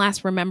 Coleman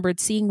last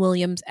remembered seeing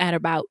Williams at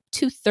about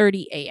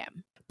 2:30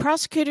 a.m.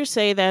 Prosecutors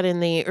say that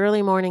in the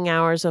early morning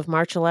hours of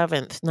March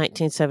 11th,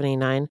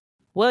 1979,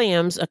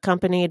 Williams,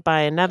 accompanied by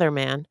another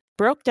man,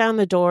 broke down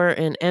the door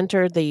and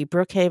entered the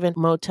Brookhaven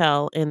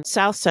Motel in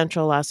South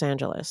Central Los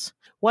Angeles.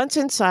 Once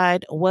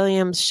inside,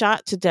 Williams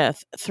shot to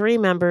death 3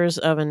 members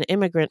of an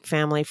immigrant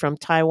family from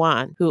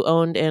Taiwan who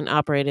owned and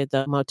operated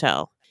the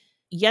motel.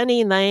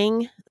 Yenny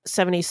Lang,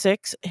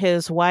 76,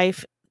 his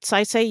wife,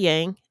 Tsai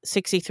Yang,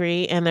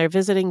 63, and their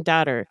visiting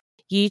daughter,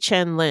 Yi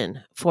Chen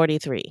Lin,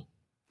 43.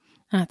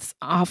 That's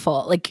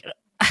awful. Like,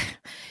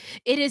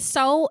 it is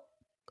so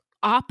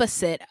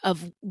opposite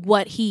of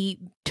what he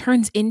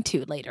turns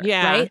into later,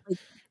 right? Like,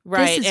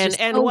 right.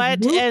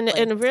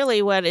 And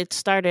really what it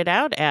started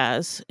out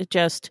as,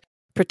 just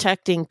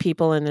protecting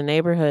people in the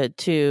neighborhood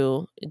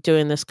to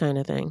doing this kind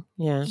of thing.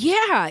 Yeah.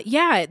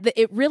 Yeah.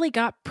 It really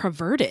got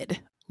perverted.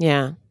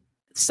 Yeah.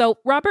 So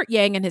Robert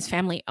Yang and his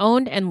family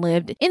owned and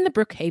lived in the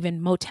Brookhaven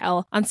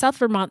Motel on South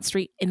Vermont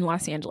Street in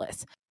Los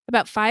Angeles.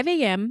 About 5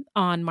 a.m.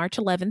 on March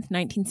 11th,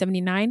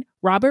 1979,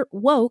 Robert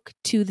woke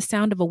to the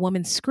sound of a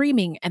woman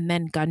screaming and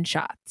then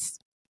gunshots.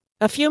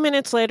 A few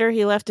minutes later,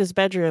 he left his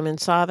bedroom and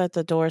saw that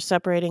the door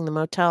separating the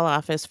motel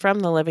office from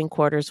the living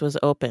quarters was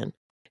open.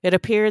 It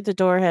appeared the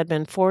door had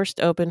been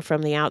forced open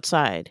from the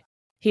outside.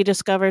 He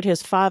discovered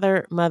his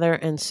father, mother,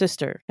 and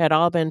sister had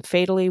all been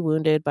fatally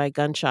wounded by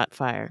gunshot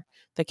fire.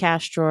 The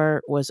cash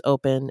drawer was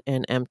open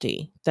and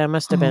empty. That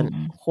must have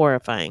been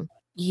horrifying.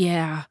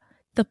 Yeah.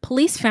 The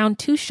police found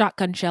 2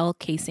 shotgun shell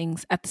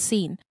casings at the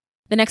scene.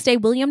 The next day,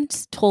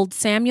 Williams told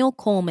Samuel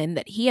Coleman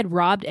that he had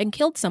robbed and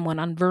killed someone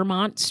on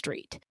Vermont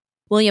Street.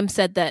 Williams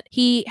said that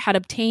he had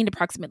obtained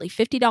approximately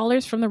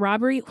 $50 from the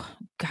robbery.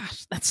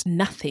 Gosh, that's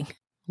nothing.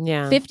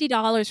 Yeah.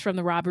 $50 from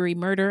the robbery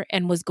murder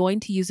and was going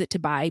to use it to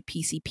buy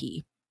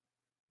PCP.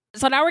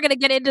 So now we're going to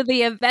get into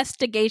the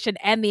investigation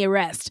and the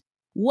arrest.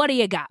 What do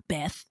you got,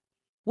 Beth?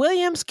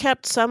 Williams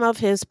kept some of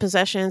his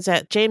possessions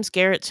at James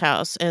Garrett's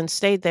house and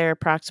stayed there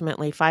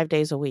approximately 5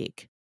 days a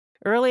week.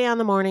 Early on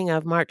the morning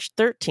of March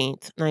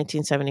 13th,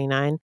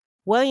 1979,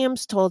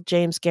 Williams told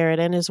James Garrett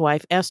and his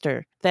wife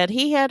Esther that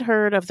he had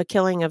heard of the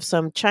killing of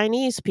some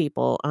Chinese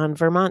people on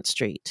Vermont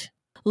Street.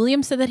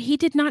 Williams said that he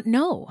did not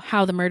know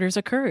how the murders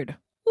occurred.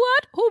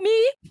 What? Who,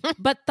 me?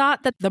 But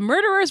thought that the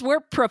murderers were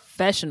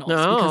professionals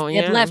because they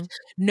had left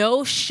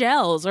no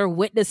shells or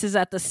witnesses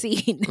at the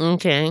scene.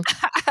 Okay.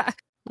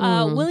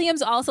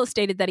 Williams also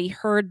stated that he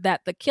heard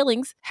that the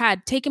killings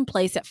had taken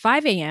place at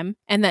 5 a.m.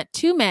 and that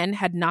 2 men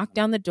had knocked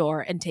down the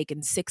door and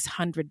taken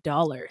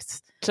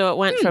 $600. So it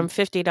went from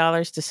 $50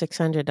 to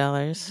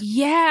 $600.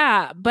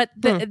 Yeah, but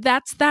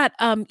that's that,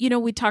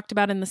 we talked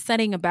about in the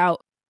setting about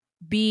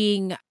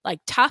being like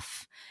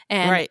tough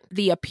and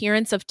the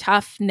appearance of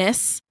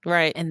toughness.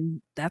 Right.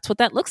 And that's what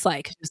that looks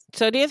like.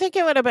 So do you think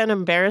it would have been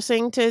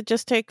embarrassing to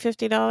just take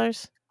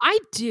 $50? I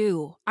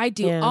do.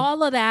 Yeah.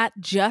 All of that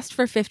just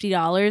for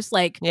 $50.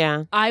 Like,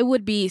 I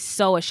would be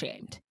so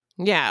ashamed.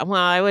 Yeah.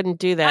 Well, I wouldn't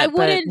do that. I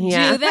wouldn't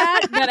do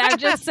that, but I'm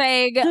just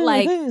saying,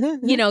 like,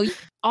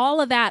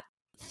 all of that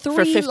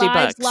 3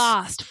 lives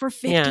lost for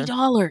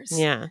 $50.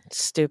 Yeah.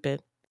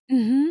 Stupid.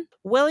 Mm-hmm.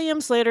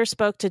 Williams later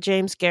spoke to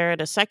James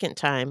Garrett a second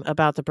time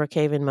about the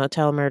Brookhaven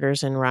Motel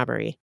murders and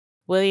robbery.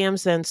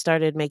 Williams then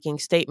started making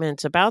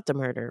statements about the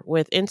murder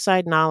with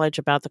inside knowledge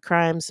about the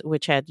crimes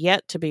which had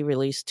yet to be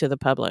released to the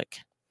public.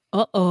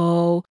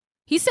 Uh-oh.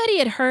 He said he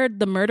had heard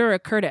the murder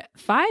occurred at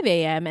 5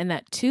 a.m. and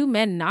that 2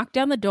 men knocked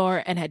down the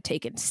door and had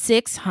taken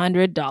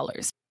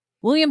 $600.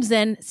 Williams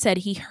then said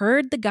he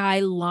heard the guy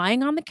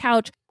lying on the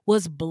couch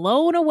was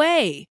blown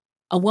away.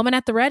 A woman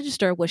at the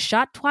register was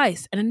shot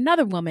twice and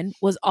another woman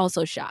was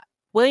also shot.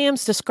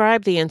 Williams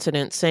described the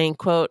incident saying,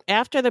 quote,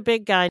 after the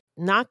big guy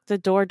knocked the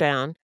door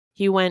down,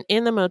 he went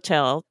in the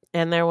motel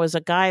and there was a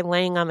guy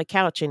laying on the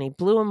couch and he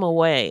blew him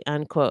away,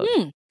 unquote.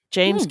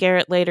 James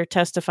Garrett later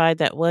testified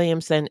that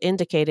Williams then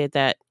indicated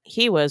that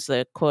he was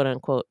the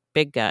quote-unquote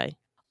big guy.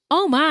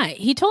 Oh my,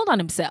 he told on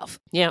himself.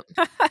 Yep.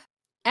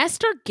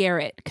 Esther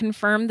Garrett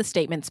confirmed the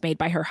statements made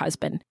by her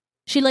husband.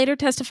 She later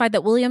testified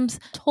that Williams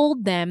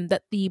told them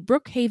that the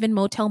Brookhaven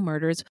Motel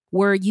murders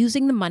were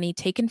using the money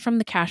taken from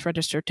the cash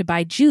register to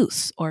buy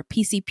juice, or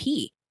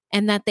PCP,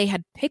 and that they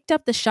had picked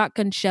up the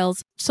shotgun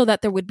shells so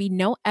that there would be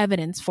no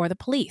evidence for the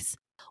police.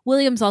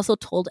 Williams also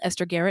told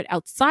Esther Garrett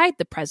outside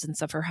the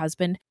presence of her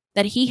husband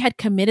that he had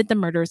committed the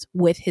murders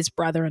with his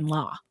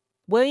brother-in-law.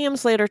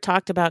 Williams later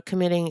talked about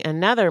committing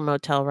another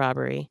motel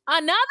robbery.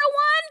 Another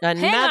one?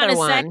 Another Hang on a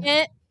one.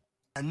 second.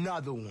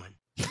 Another one.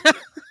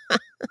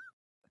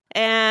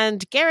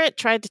 And Garrett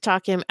tried to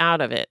talk him out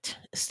of it,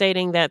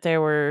 stating that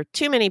there were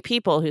too many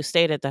people who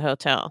stayed at the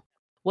hotel.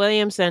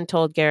 Williams then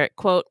told Garrett,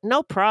 quote,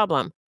 no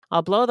problem.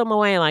 I'll blow them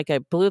away like I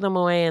blew them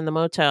away in the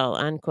motel,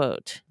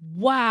 unquote.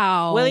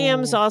 Wow.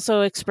 Williams also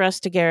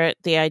expressed to Garrett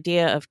the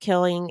idea of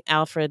killing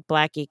Alfred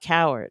Blackie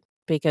Coward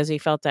because he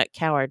felt that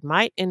Coward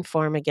might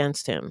inform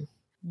against him.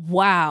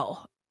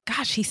 Wow.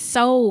 Gosh, he's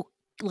so,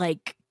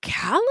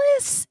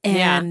 callous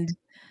and...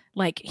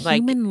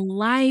 human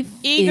life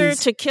eager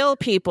to kill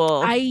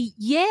people.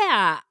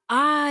 Wow.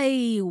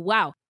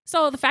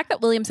 So the fact that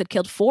Williams had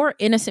killed 4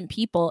 innocent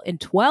people in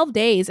 12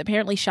 days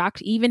apparently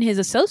shocked even his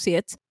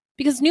associates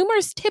because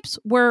numerous tips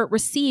were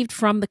received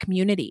from the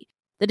community.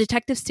 The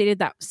detective stated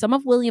that some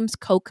of Williams'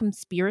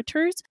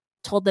 co-conspirators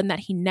told them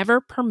that he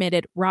never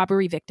permitted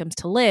robbery victims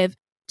to live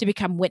to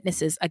become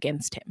witnesses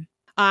against him.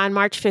 On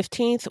March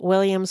 15th,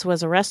 Williams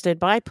was arrested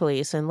by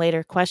police and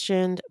later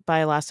questioned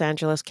by Los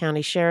Angeles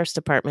County Sheriff's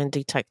Department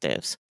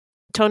detectives.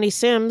 Tony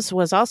Sims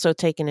was also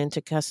taken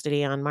into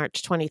custody on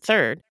March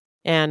 23rd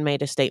and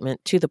made a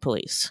statement to the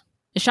police.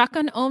 The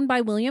shotgun owned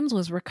by Williams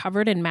was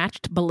recovered and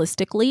matched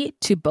ballistically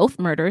to both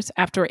murders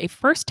after a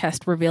first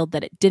test revealed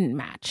that it didn't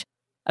match.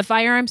 A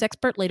firearms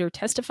expert later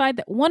testified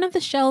that one of the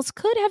shells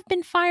could have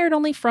been fired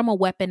only from a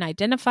weapon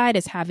identified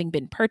as having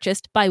been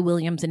purchased by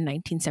Williams in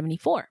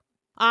 1974.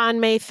 On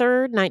May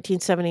 3rd,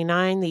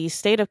 1979, the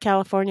state of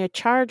California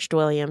charged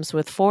Williams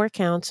with 4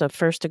 counts of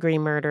first-degree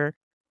murder,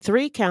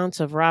 3 counts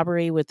of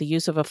robbery with the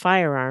use of a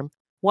firearm,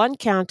 1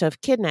 count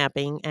of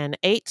kidnapping, and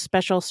 8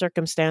 special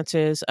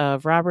circumstances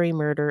of robbery,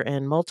 murder,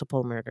 and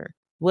multiple murder.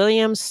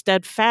 Williams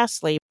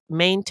steadfastly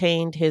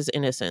maintained his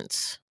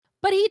innocence.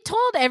 But he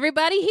told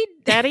everybody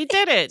that he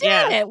did it.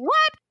 It.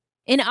 What?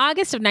 In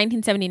August of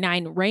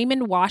 1979,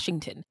 Raymond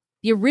Washington,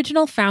 the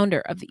original founder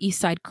of the East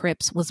Side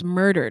Crips, was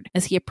murdered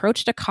as he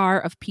approached a car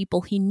of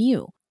people he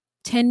knew.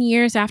 10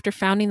 years after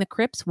founding the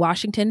Crips,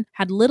 Washington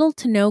had little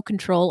to no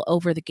control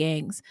over the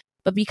gangs.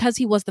 But because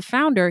he was the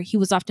founder, he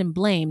was often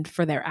blamed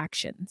for their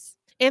actions.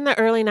 In the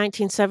early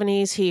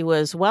 1970s, he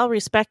was well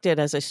respected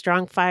as a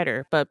strong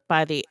fighter, but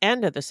by the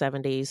end of the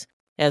 70s,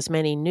 as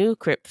many new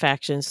Crip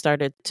factions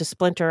started to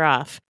splinter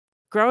off,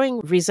 growing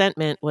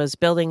resentment was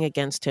building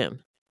against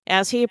him.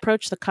 As he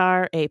approached the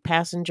car, a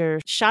passenger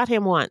shot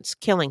him once,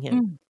 killing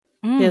him.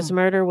 His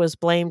murder was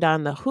blamed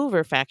on the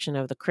Hoover faction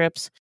of the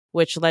Crips,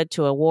 which led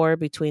to a war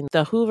between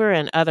the Hoover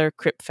and other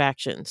Crip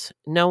factions.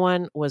 No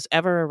one was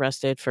ever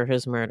arrested for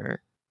his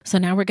murder. So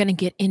now we're going to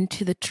get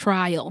into the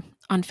trial.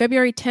 On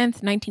February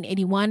 10th,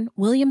 1981,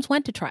 Williams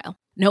went to trial.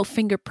 No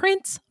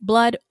fingerprints,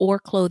 blood, or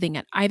clothing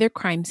at either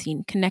crime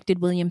scene connected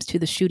Williams to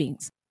the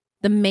shootings.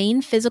 The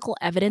main physical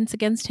evidence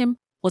against him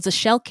was a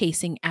shell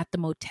casing at the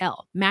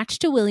motel,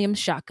 matched to Williams'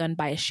 shotgun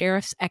by a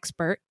sheriff's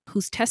expert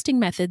whose testing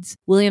methods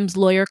Williams'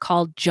 lawyer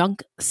called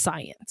junk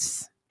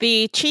science.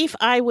 The chief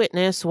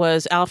eyewitness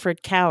was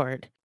Alfred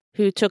Coward,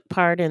 who took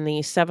part in the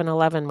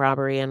 7-Eleven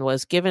robbery and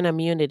was given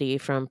immunity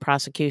from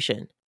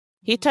prosecution.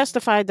 He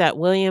testified that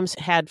Williams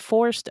had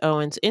forced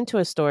Owens into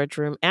a storage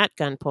room at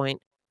gunpoint,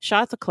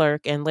 shot the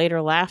clerk, and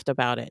later laughed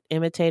about it,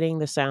 imitating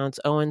the sounds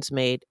Owens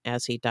made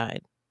as he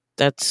died.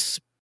 That's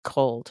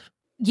cold.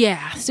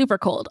 Yeah, super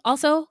cold.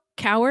 Also,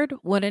 Coward,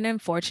 what an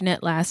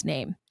unfortunate last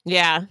name.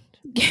 Yeah.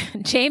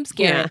 James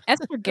Garrett,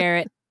 Esther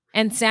Garrett,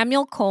 and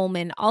Samuel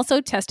Coleman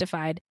also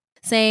testified,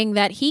 saying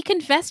that he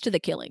confessed to the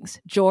killings.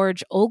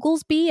 George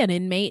Oglesby, an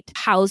inmate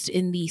housed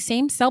in the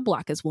same cell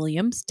block as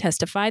Williams,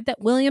 testified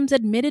that Williams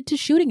admitted to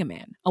shooting a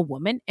man, a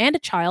woman, and a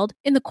child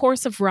in the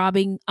course of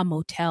robbing a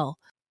motel.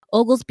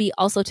 Oglesby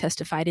also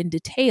testified in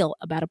detail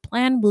about a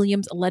plan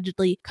Williams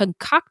allegedly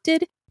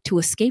concocted to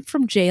escape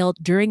from jail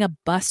during a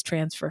bus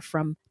transfer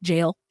from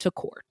jail to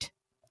court.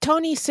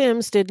 Tony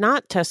Sims did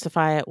not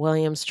testify at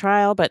Williams'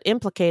 trial, but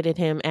implicated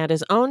him at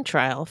his own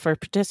trial for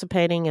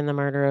participating in the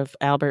murder of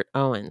Albert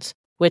Owens,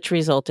 which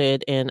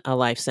resulted in a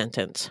life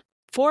sentence.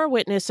 4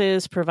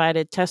 witnesses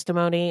provided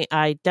testimony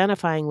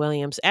identifying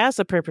Williams as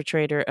the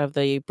perpetrator of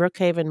the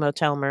Brookhaven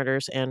Motel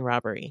murders and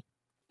robbery.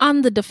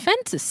 On the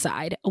defense's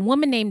side, a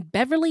woman named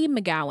Beverly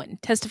McGowan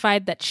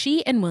testified that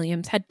she and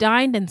Williams had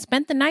dined and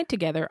spent the night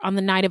together on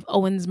the night of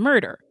Owens'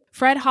 murder.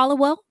 Fred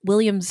Hollowell,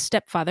 Williams'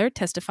 stepfather,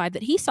 testified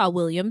that he saw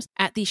Williams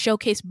at the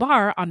Showcase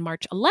Bar on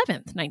March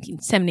 11th,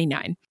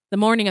 1979, the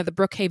morning of the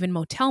Brookhaven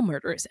Motel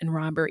murders and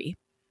robbery.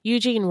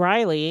 Eugene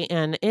Riley,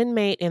 an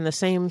inmate in the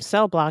same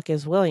cell block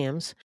as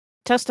Williams,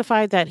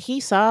 testified that he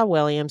saw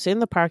Williams in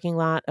the parking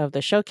lot of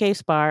the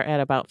Showcase Bar at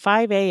about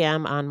 5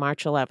 a.m. on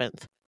March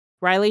 11th.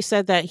 Riley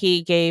said that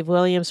he gave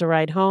Williams a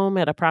ride home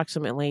at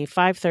approximately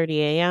 5:30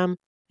 a.m.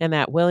 and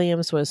that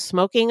Williams was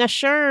smoking a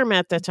sherm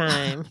at the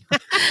time.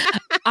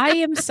 I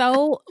am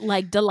so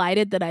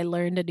delighted that I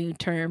learned a new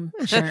term,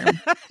 sherm.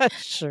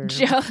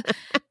 Sherm.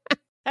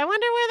 I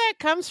wonder where that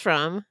comes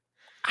from.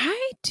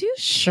 I do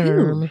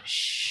Sherm.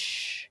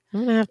 Shh.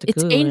 I'm gonna have to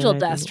It's Google angel it,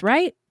 dust,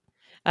 right?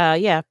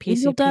 Yeah, PCP.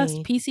 Angel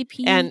dust,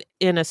 PCP. And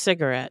in a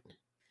cigarette,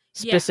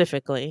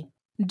 specifically.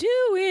 Yeah.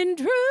 Doing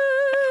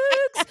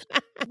drugs.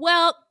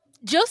 Well,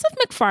 Joseph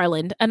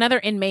McFarland, another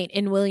inmate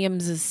in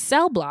Williams'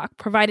 cell block,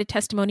 provided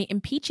testimony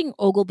impeaching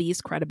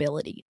Ogilvy's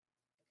credibility.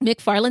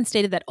 McFarland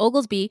stated that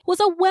Oglesby was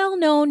a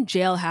well-known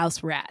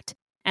jailhouse rat,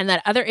 and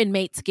that other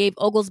inmates gave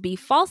Oglesby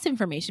false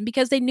information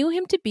because they knew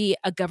him to be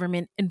a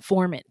government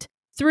informant.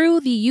 Through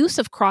the use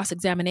of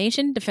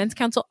cross-examination, defense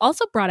counsel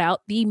also brought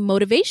out the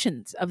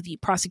motivations of the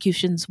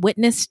prosecution's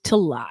witness to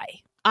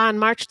lie. On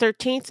March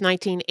 13th,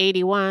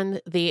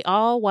 1981, the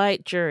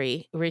all-white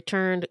jury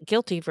returned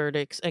guilty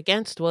verdicts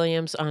against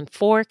Williams on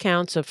 4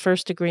 counts of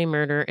first-degree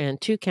murder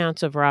and 2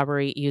 counts of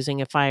robbery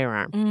using a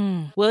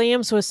firearm.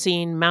 Williams was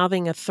seen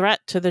mouthing a threat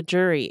to the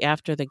jury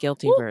after the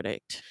guilty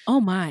verdict. Oh,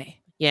 my.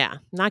 Yeah,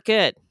 not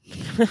good.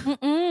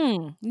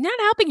 Not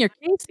helping your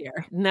case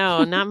here.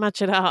 No, not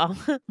much at all.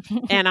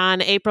 And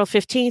on April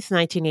 15th,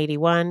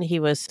 1981, he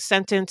was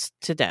sentenced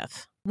to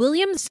death.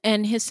 Williams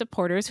and his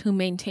supporters, who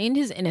maintained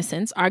his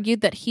innocence, argued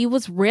that he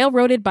was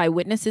railroaded by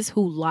witnesses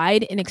who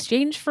lied in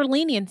exchange for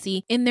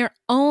leniency in their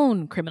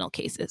own criminal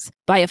cases,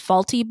 by a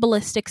faulty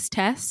ballistics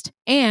test,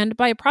 and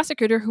by a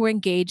prosecutor who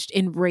engaged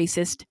in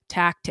racist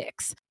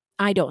tactics.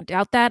 I don't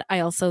doubt that.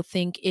 I also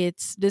think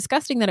it's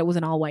disgusting that it was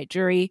an all-white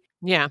jury.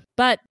 Yeah.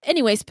 But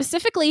anyway,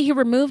 specifically, he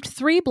removed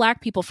 3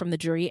 black people from the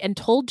jury and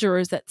told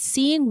jurors that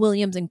seeing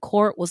Williams in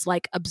court was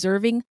like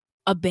observing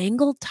a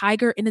Bengal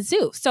tiger in a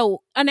zoo.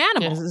 So an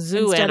animal. A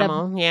zoo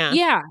animal, yeah.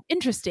 Yeah,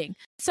 interesting.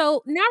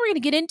 So now we're going to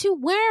get into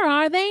where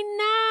are they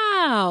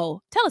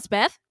now? Tell us,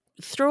 Beth.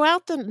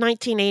 Throughout the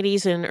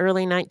 1980s and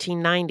early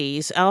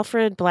 1990s,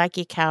 Alfred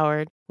Blackie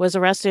Coward was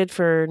arrested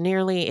for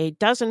nearly a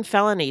dozen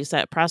felonies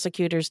that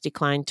prosecutors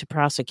declined to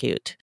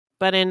prosecute.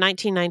 But in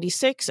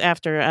 1996,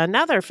 after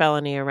another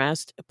felony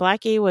arrest,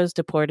 Blackie was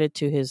deported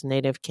to his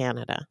native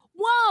Canada.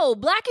 Whoa,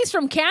 Blackie's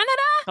from Canada?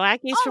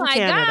 Blackie's from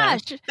Canada. Oh my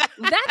gosh,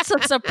 that's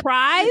a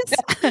surprise.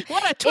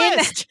 What a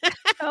twist.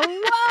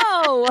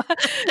 Whoa.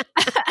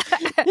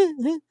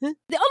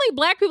 The only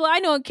Black people I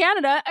know in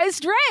Canada is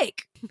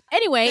Drake.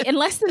 Anyway, in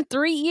less than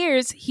 3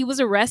 years, he was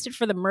arrested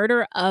for the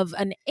murder of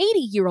an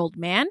 80-year-old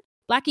man.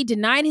 Blackie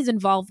denied his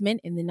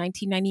involvement in the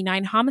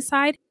 1999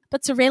 homicide,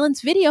 but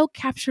surveillance video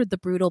captured the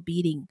brutal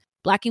beating.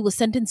 Blackie was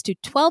sentenced to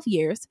 12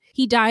 years.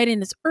 He died in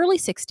his early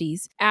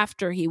 60s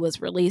after he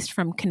was released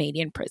from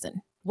Canadian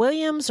prison.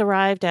 Williams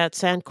arrived at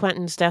San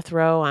Quentin's death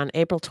row on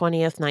April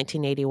 20th,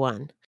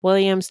 1981.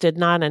 Williams did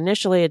not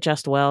initially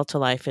adjust well to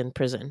life in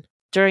prison.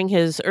 During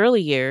his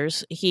early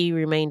years, he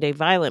remained a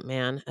violent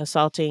man,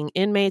 assaulting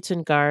inmates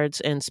and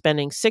guards and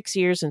spending 6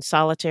 years in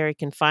solitary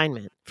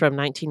confinement from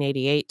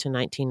 1988 to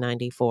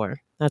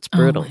 1994. That's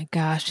brutal. Oh my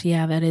gosh,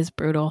 yeah, that is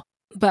brutal.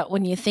 But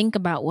when you think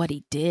about what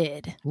he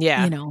did,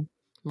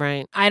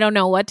 Right. I don't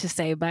know what to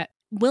say, but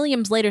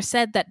Williams later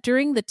said that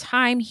during the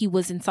time he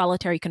was in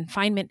solitary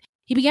confinement,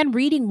 he began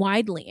reading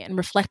widely and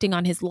reflecting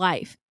on his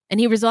life, and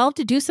he resolved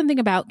to do something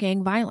about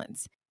gang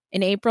violence.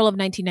 In April of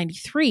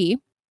 1993,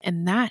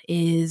 and that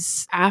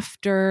is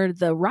after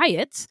the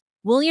riots,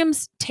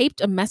 Williams taped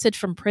a message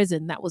from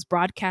prison that was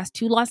broadcast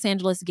to Los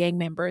Angeles gang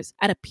members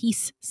at a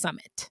peace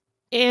summit.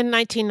 In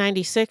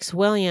 1996,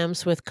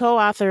 Williams, with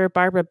co-author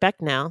Barbara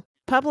Becknell,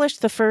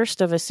 published the first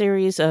of a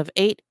series of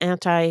 8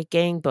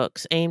 anti-gang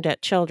books aimed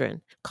at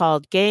children,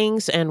 called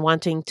Gangs and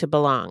Wanting to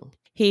Belong.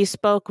 He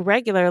spoke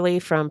regularly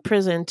from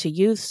prison to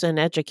youths and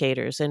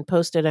educators and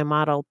posted a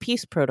model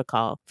peace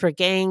protocol for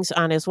gangs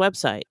on his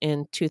website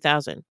in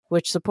 2000,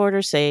 which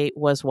supporters say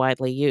was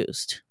widely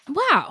used.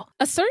 Wow.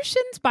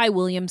 Assertions by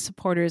Williams'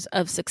 supporters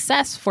of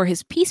success for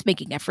his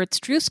peacemaking efforts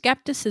drew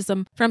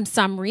skepticism from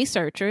some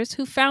researchers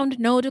who found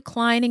no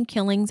decline in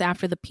killings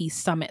after the peace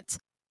summits.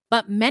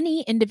 But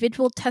many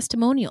individual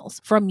testimonials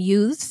from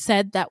youths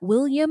said that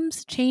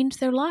Williams changed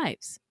their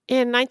lives.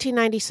 In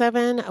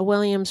 1997,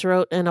 Williams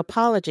wrote an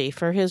apology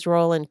for his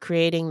role in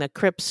creating the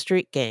Crips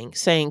street gang,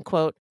 saying,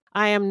 quote,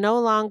 "I am no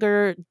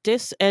longer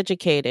disease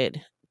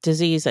educated.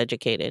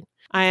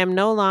 I am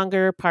no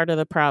longer part of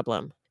the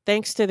problem.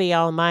 Thanks to the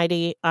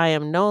Almighty, I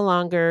am no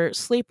longer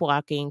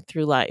sleepwalking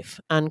through life,"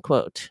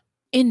 unquote.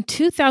 In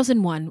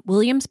 2001,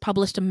 Williams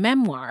published a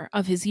memoir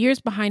of his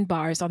years behind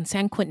bars on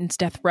San Quentin's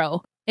death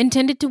row,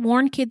 intended to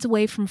warn kids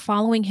away from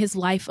following his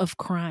life of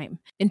crime.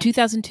 In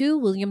 2002,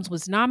 Williams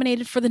was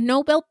nominated for the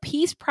Nobel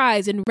Peace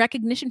Prize in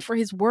recognition for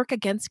his work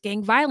against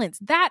gang violence.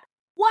 That's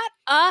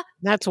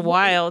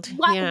wild.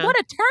 What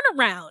a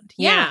turnaround.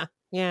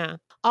 Yeah.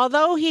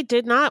 Although he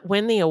did not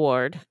win the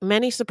award,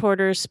 many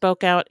supporters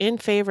spoke out in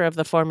favor of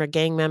the former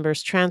gang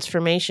member's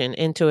transformation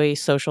into a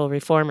social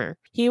reformer.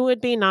 He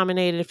would be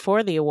nominated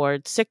for the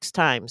award 6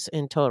 times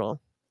in total.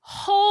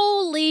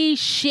 Holy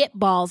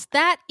shitballs.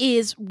 That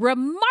is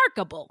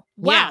remarkable.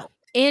 Wow.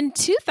 Yeah. In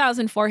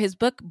 2004, his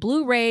book,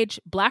 Blue Rage,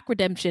 Black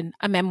Redemption,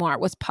 a memoir,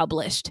 was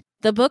published.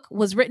 The book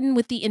was written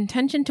with the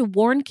intention to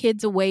warn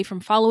kids away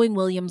from following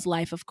Williams'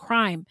 life of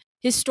crime.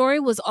 His story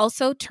was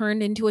also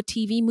turned into a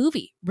TV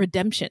movie,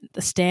 Redemption,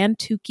 the Stan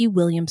Tookie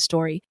Williams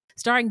story,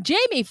 starring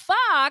Jamie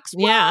Foxx.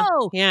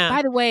 Whoa! Yeah.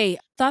 By the way,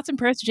 thoughts and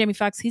prayers to Jamie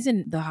Foxx. He's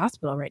in the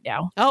hospital right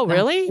now. Oh,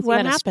 really?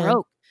 What happened?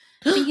 Stroke.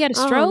 I think he had a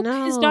stroke, Oh,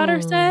 no. his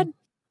daughter said.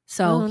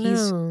 So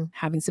he's no.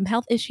 having some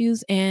health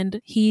issues, and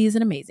he's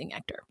an amazing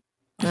actor.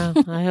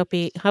 Oh, I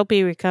hope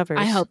he recovers.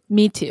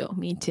 Me too.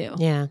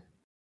 Yeah.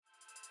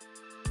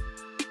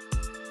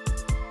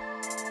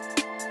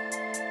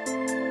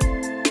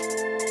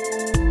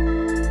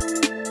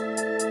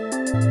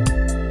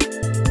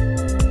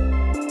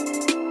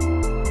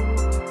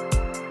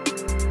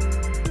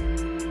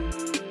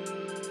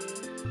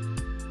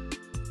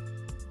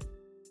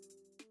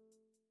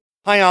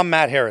 Hi, I'm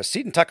Matt Harris.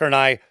 Seton Tucker and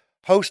I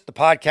host the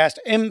podcast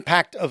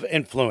Impact of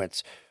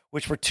Influence,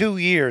 which for 2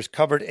 years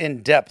covered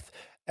in depth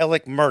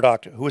Alec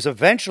Murdaugh, who was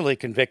eventually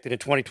convicted in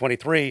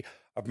 2023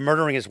 of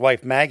murdering his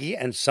wife Maggie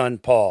and son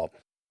Paul.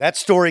 That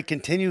story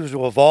continues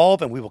to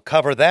evolve, and we will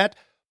cover that.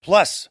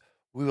 Plus,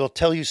 we will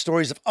tell you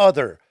stories of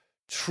other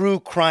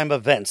true crime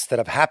events that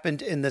have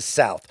happened in the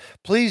South.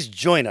 Please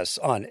join us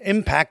on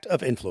Impact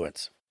of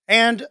Influence.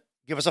 And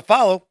give us a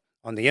follow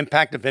on the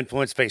Impact of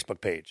Influence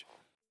Facebook page.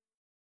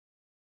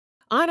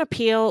 On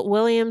appeal,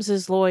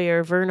 Williams'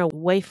 lawyer, Verna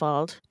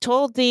Wayfald,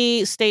 told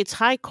the state's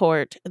high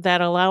court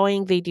that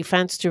allowing the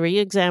defense to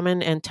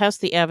re-examine and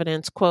test the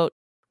evidence, quote,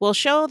 will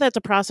show that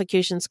the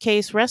prosecution's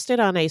case rested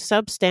on a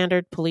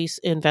substandard police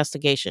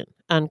investigation,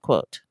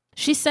 unquote.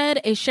 She said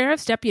a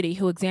sheriff's deputy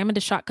who examined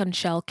a shotgun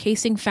shell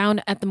casing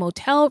found at the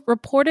motel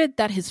reported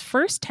that his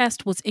first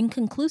test was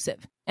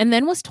inconclusive and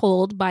then was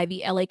told by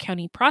the LA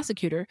County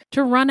prosecutor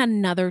to run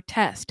another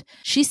test.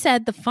 She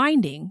said the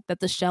finding that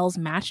the shells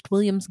matched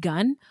Williams'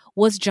 gun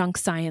was junk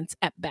science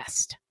at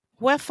best.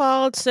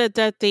 Wefald said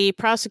that the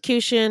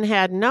prosecution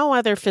had no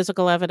other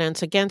physical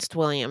evidence against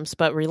Williams,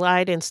 but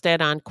relied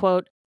instead on,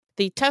 quote,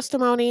 the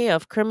testimony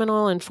of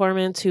criminal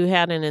informants who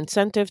had an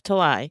incentive to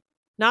lie,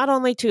 not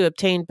only to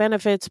obtain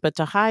benefits, but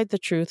to hide the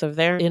truth of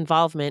their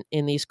involvement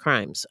in these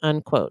crimes,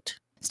 unquote.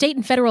 State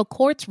and federal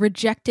courts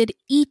rejected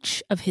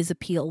each of his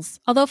appeals.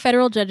 Although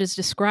federal judges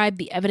described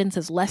the evidence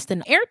as less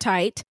than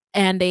airtight,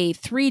 and a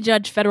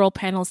 3-judge federal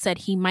panel said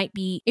he might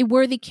be a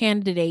worthy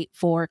candidate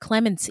for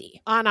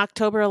clemency. On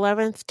October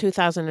 11th,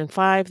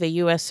 2005, the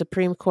U.S.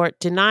 Supreme Court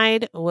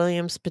denied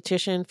Williams'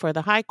 petition for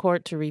the High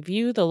Court to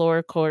review the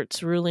lower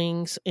court's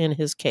rulings in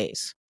his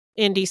case.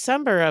 In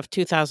December of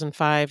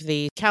 2005,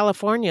 the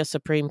California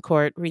Supreme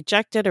Court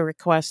rejected a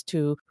request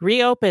to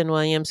reopen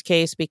Williams'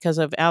 case because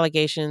of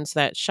allegations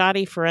that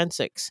shoddy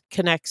forensics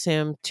connects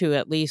him to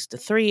at least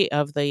 3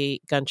 of the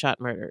gunshot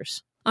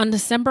murders. On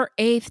December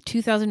 8th,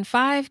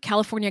 2005,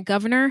 California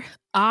Governor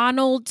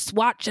Arnold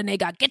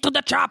Schwarzenegger, get to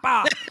the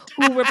chopper,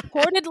 who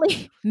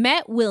reportedly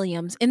met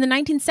Williams in the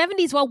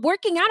 1970s while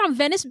working out on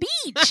Venice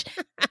Beach,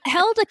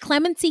 held a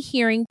clemency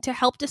hearing to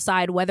help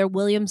decide whether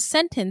Williams'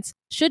 sentence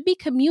should be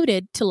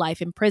commuted to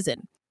life in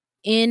prison.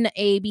 In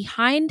a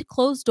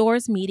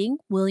behind-closed-doors meeting,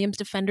 Williams'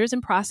 defenders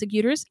and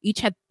prosecutors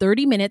each had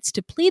 30 minutes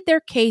to plead their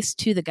case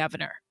to the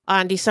governor.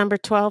 On December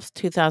 12,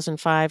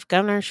 2005,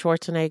 Governor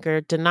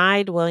Schwarzenegger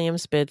denied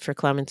Williams' bid for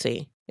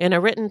clemency. In a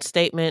written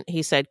statement,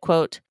 he said,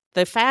 quote,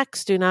 the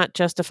facts do not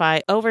justify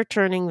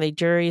overturning the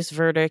jury's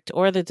verdict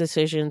or the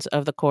decisions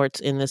of the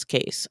courts in this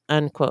case,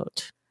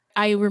 unquote.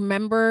 I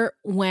remember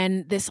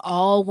when this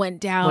all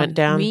went down.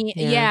 Me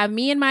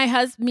and my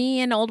husband, me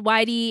and Old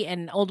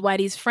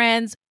Whitey's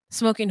friends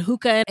smoking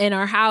hookah in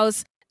our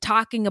house,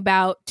 talking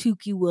about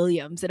Tookie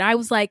Williams. And I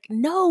was like,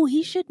 no,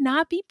 he should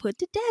not be put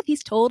to death.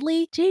 He's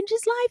totally changed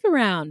his life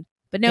around.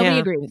 But nobody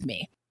agreed with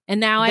me. And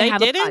now I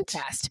have a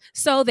podcast.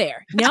 So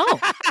there. No.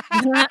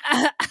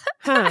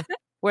 Huh.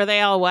 Were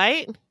they all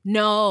white?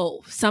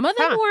 No. Some of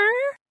them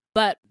were,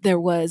 but there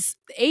was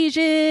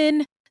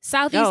Asian,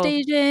 Southeast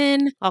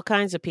Asian. All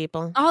kinds of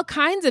people. All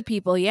kinds of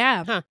people,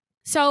 yeah. Huh.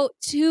 So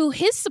to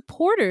his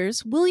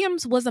supporters,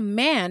 Williams was a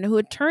man who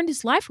had turned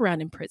his life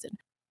around in prison,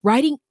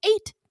 writing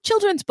 8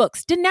 children's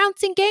books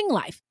denouncing gang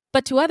life.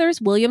 But to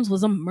others, Williams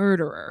was a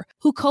murderer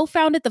who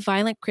co-founded the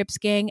violent Crips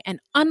gang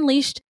and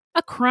unleashed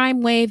a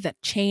crime wave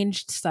that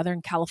changed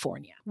Southern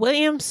California.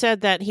 Williams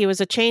said that he was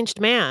a changed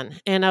man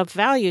and of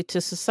value to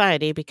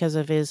society because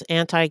of his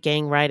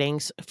anti-gang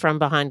writings from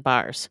behind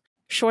bars.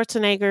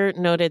 Schwarzenegger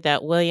noted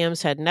that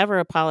Williams had never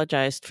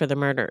apologized for the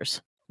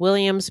murders.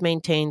 Williams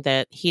maintained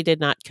that he did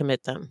not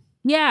commit them.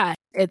 Yeah,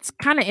 it's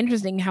kind of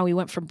interesting how he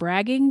went from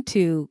bragging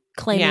to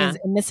claiming his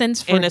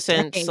innocence for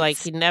decades. Like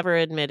he never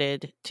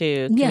admitted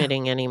to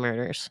committing any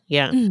murders.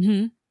 Yeah.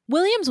 Mm-hmm.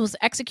 Williams was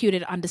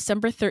executed on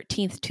December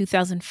 13th,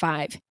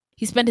 2005.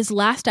 He spent his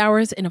last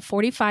hours in a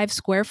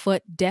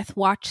 45-square-foot death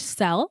watch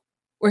cell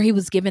where he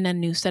was given a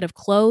new set of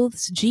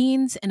clothes,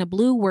 jeans, and a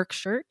blue work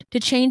shirt to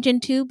change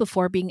into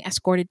before being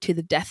escorted to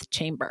the death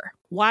chamber.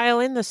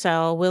 While in the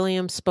cell,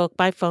 Williams spoke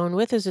by phone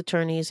with his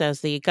attorneys as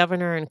the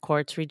governor and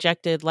courts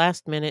rejected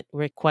last-minute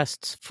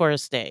requests for a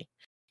stay.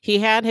 He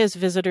had his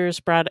visitors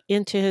brought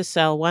into his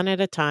cell one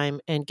at a time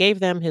and gave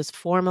them his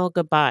formal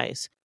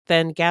goodbyes,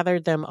 then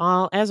gathered them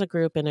all as a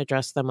group and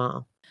addressed them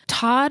all.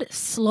 Todd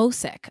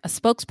Slosek, a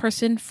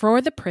spokesperson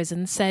for the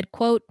prison, said,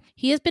 quote,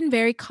 he has been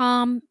very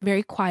calm,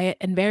 very quiet,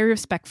 and very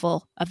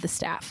respectful of the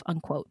staff,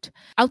 unquote.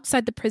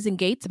 Outside the prison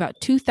gates, about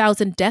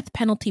 2,000 death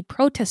penalty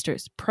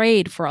protesters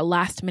prayed for a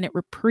last-minute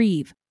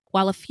reprieve,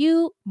 while a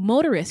few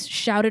motorists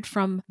shouted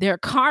from their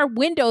car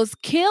windows,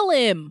 kill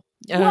him!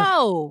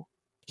 Whoa!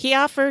 He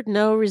offered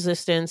no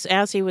resistance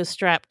as he was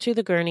strapped to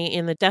the gurney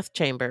in the death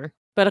chamber,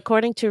 but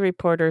according to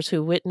reporters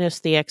who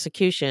witnessed the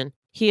execution,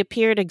 he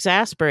appeared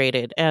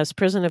exasperated as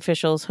prison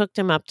officials hooked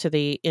him up to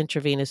the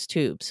intravenous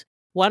tubes.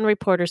 One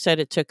reporter said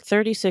it took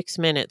 36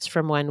 minutes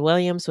from when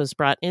Williams was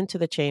brought into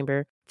the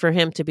chamber for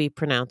him to be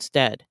pronounced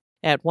dead.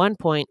 At one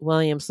point,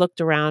 Williams looked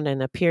around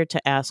and appeared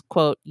to ask,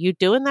 quote, you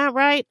doing that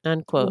right?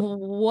 Unquote.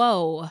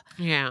 Whoa.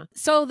 Yeah.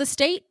 So the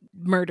state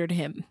murdered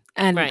him.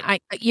 And I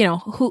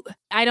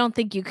don't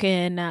think you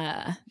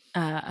can,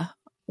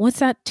 what's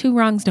that? 2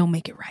 wrongs don't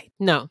make it right.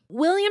 No.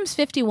 Williams,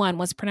 51,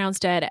 was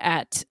pronounced dead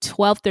at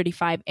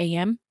 12:35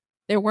 a.m.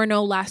 There were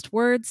no last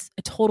words.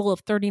 A total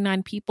of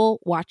 39 people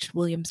watched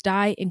Williams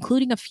die,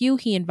 including a few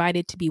he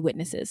invited to be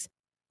witnesses.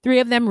 3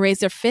 of them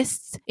raised their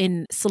fists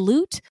in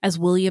salute as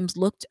Williams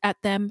looked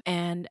at them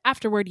and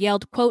afterward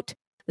yelled, quote,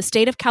 the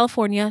state of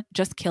California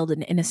just killed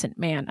an innocent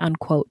man,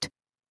 unquote.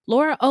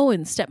 Laura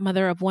Owens,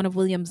 stepmother of one of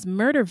Williams'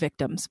 murder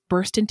victims,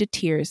 burst into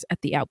tears at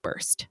the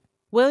outburst.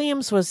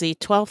 Williams was the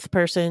 12th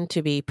person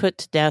to be put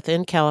to death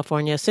in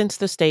California since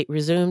the state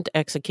resumed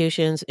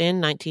executions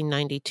in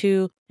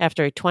 1992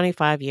 after a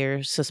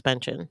 25-year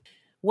suspension.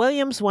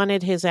 Williams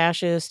wanted his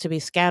ashes to be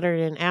scattered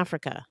in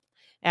Africa.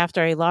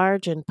 After a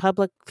large and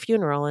public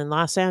funeral in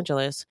Los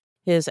Angeles,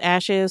 his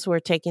ashes were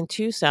taken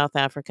to South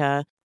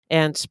Africa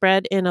and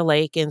spread in a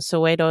lake in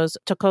Soweto's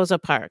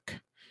Thokoza Park.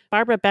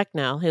 Barbara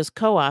Becknell, his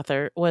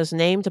co-author, was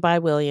named by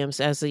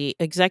Williams as the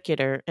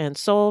executor and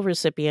sole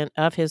recipient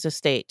of his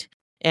estate,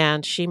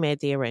 and she made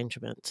the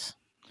arrangements.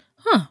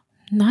 Huh.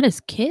 Not his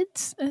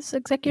kids as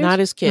executors? Not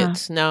his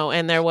kids, no.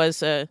 And there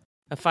was a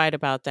fight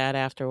about that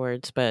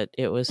afterwards, but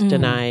it was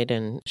denied,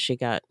 and she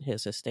got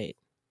his estate.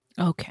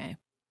 Okay.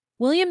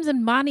 Williams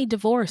and Bonnie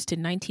divorced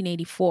in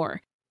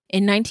 1984.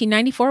 In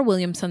 1994,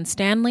 Williams' son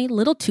Stanley,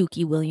 little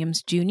Tookie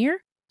Williams Jr.,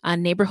 a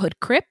neighborhood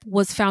crip,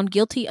 was found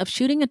guilty of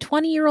shooting a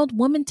 20-year-old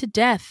woman to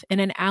death in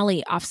an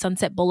alley off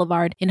Sunset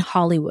Boulevard in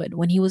Hollywood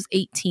when he was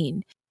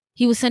 18.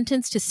 He was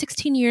sentenced to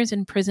 16 years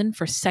in prison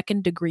for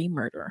second-degree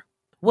murder.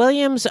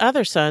 Williams'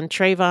 other son,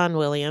 Trayvon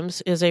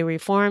Williams, is a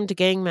reformed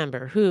gang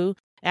member who,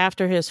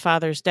 after his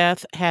father's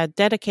death, had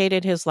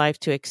dedicated his life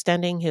to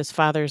extending his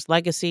father's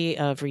legacy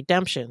of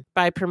redemption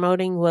by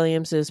promoting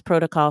Williams's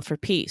Protocol for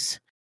Peace.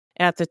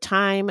 At the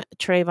time,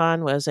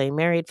 Trayvon was a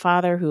married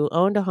father who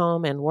owned a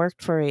home and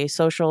worked for a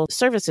social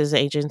services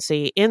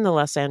agency in the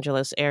Los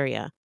Angeles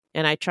area.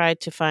 And I tried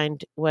to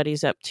find what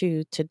he's up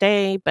to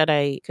today, but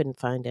I couldn't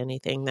find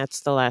anything.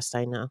 That's the last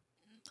I know.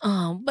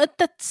 Oh, but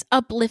that's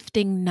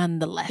uplifting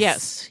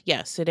nonetheless.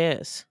 Yes, it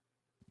is.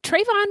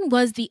 Trayvon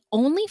was the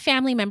only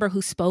family member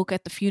who spoke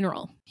at the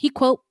funeral. He,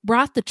 quote,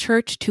 brought the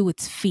church to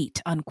its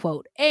feet,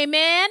 unquote.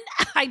 Amen.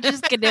 I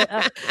just get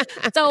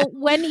it. So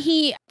when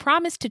he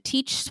promised to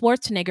teach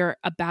Schwarzenegger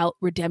about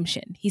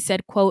redemption, he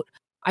said, quote,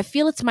 I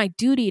feel it's my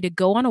duty to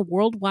go on a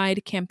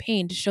worldwide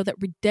campaign to show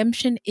that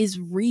redemption is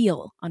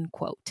real,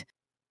 unquote.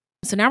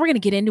 So now we're going to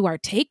get into our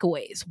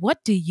takeaways.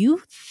 What do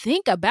you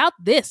think about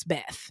this,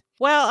 Beth?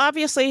 Well,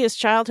 obviously his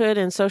childhood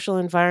and social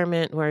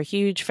environment were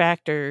huge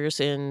factors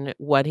in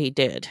what he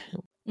did,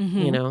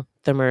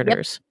 the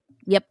murders.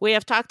 Yep. We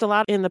have talked a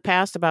lot in the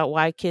past about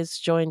why kids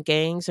join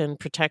gangs, and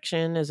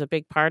protection is a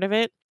big part of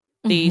it.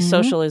 The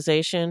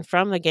socialization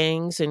from the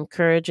gangs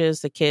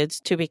encourages the kids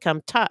to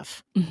become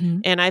tough.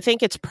 And I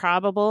think it's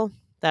probable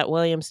that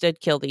Williams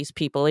did kill these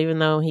people, even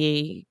though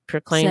he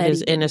proclaimed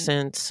his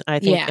innocence. I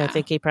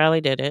think he probably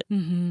did it.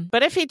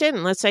 But if he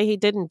didn't, let's say he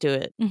didn't do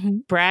it,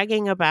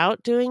 bragging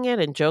about doing it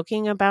and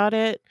joking about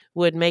it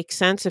would make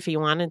sense if he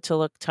wanted to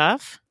look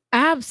tough.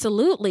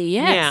 Absolutely,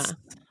 yes.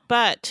 Yeah.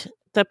 But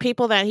the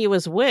people that he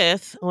was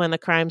with when the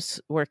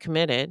crimes were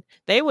committed,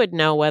 they would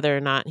know whether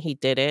or not he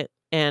did it.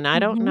 And I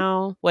don't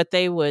know what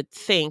they would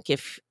think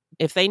if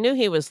they knew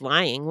he was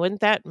lying.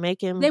 Wouldn't that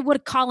make him? They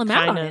would call him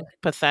out on it.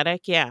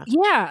 Pathetic, yeah.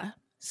 Yeah.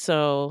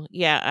 So,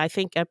 I'm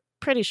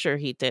pretty sure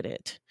he did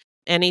it.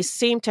 And he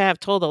seemed to have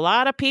told a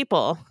lot of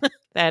people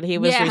that he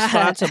was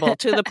responsible,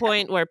 to the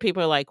point where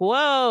people are like,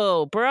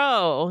 whoa,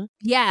 bro.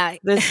 Yeah.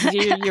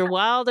 You're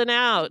wilding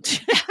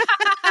out.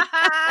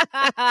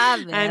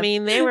 I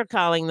mean, they were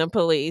calling the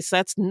police.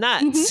 That's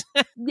nuts.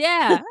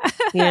 Yeah.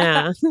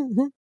 Yeah.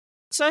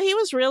 So he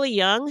was really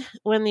young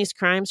when these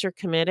crimes were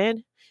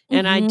committed.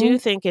 And I do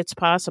think it's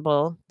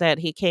possible that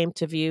he came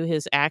to view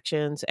his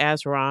actions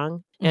as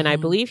wrong. And I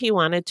believe he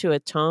wanted to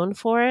atone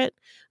for it.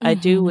 I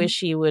do wish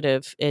he would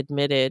have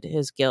admitted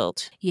his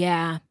guilt.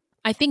 Yeah.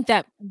 I think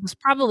that was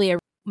probably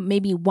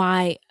maybe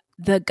why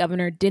the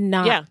governor did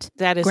not. Yeah,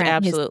 that is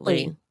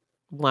absolutely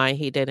why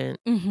he didn't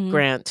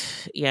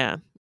grant. Yeah.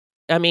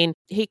 I mean,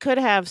 he could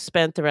have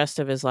spent the rest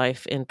of his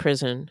life in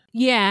prison.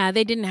 Yeah,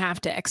 they didn't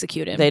have to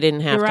execute him. They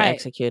didn't have to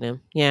execute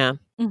him. Yeah.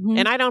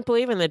 And I don't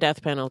believe in the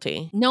death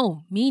penalty.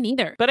 No, me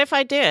neither. But if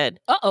I did,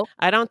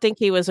 I don't think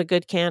he was a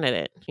good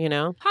candidate,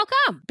 How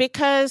come?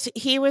 Because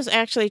he was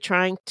actually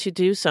trying to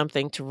do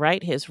something to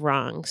right his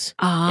wrongs.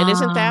 And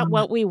isn't that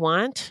what we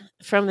want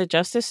from the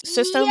justice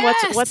system?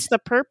 Yes. What's the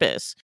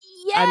purpose?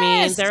 Yes. I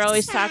mean, they're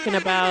always talking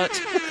about...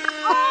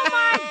 Oh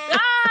my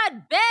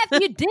God,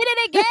 Beth, you did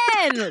it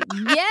again.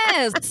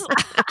 Yes.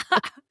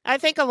 I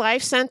think a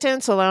life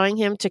sentence allowing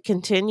him to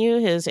continue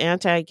his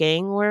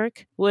anti-gang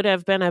work would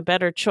have been a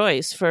better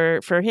choice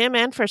for him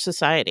and for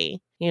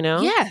society,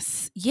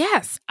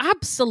 Yes,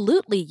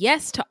 absolutely.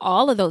 Yes to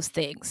all of those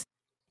things.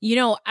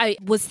 I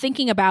was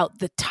thinking about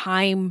the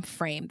time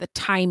frame, the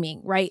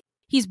timing, right?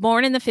 He's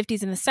born in the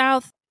 50s in the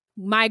South,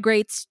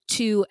 migrates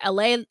to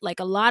LA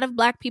like a lot of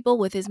Black people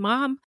with his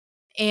mom.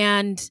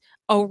 And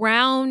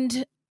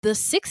around the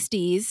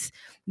 60s,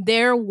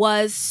 there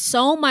was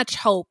so much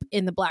hope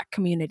in the Black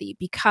community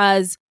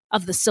because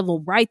of the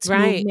civil rights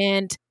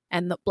movement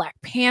and the Black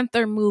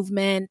Panther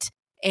movement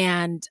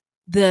and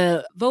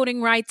the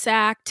Voting Rights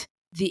Act.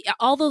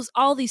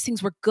 All these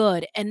things were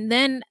good. And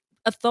then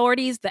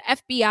authorities, the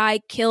FBI,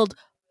 killed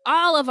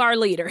all of our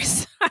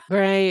leaders.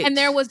 Right. And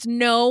there was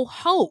no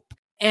hope.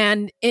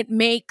 And it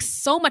makes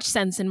so much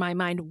sense in my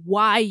mind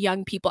why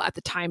young people at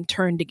the time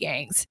turned to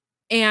gangs.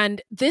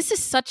 And this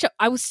is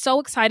I was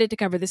so excited to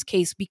cover this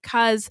case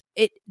because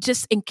it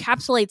just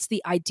encapsulates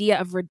the idea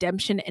of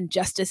redemption and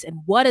justice.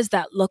 And what does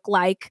that look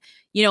like?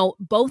 You know,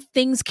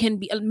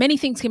 many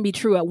things can be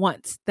true at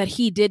once, that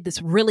he did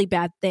this really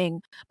bad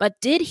thing. But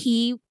did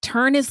he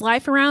turn his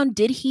life around?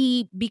 Did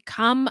he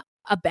become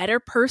a better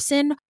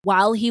person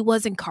while he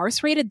was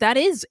incarcerated? That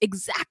is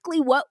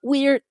exactly what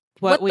we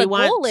want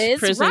goal is,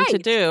 prison to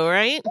do,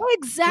 right?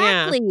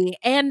 Exactly. Yeah.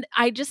 And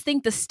I just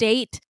think the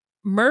state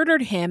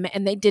murdered him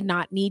and they did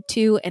not need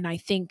to. And I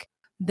think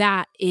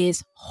that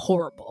is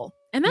horrible.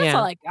 And that's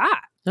all I got.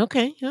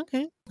 Okay.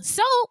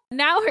 So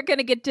now we're going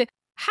to get to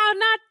how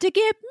not to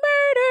get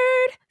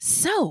murdered.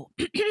 So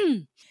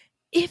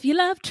if you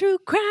love true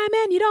crime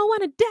and you don't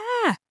want to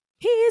die,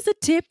 here's a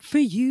tip for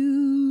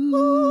you.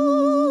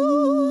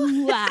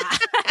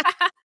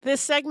 This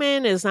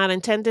segment is not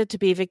intended to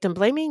be victim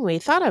blaming. We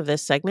thought of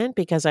this segment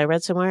because I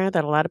read somewhere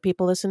that a lot of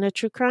people listen to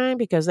true crime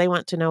because they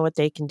want to know what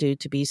they can do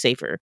to be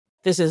safer.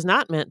 This is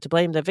not meant to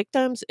blame the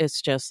victims.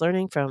 It's just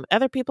learning from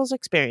other people's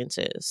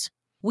experiences.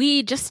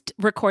 We just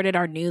recorded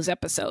our news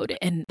episode,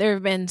 and there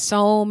have been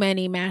so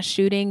many mass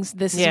shootings.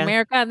 This is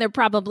America, and they're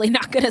probably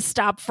not going to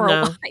stop for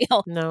a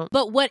while. No.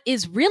 But what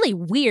is really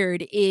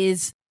weird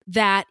is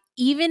that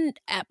even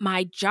at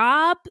my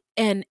job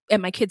and at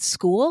my kids'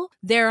 school,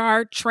 there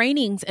are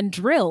trainings and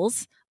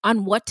drills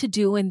on what to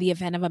do in the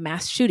event of a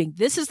mass shooting.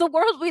 This is the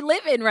world we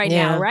live in right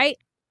now, right?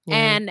 Yeah.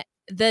 And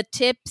the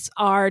tips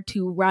are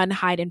to run,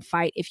 hide, and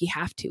fight if you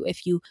have to.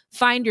 If you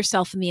find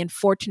yourself in the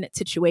unfortunate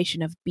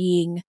situation of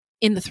being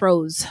in the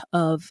throes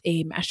of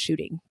a mass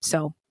shooting.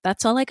 So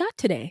that's all I got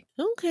today.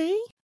 Okay.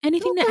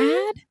 Anything to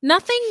add?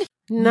 Nothing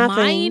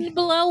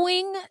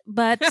mind-blowing,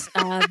 but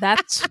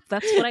that's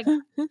what I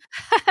got.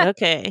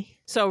 Okay.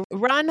 So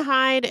run,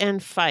 hide,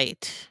 and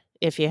fight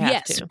if you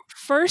have to.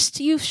 First,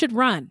 you should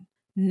run.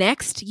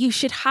 Next, you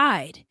should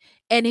hide.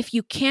 And if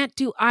you can't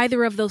do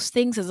either of those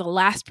things as a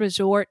last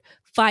resort,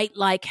 fight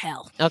like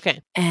hell.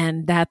 Okay.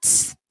 And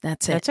that's it.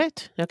 That's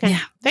it. Okay.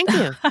 Yeah. Thank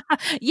you.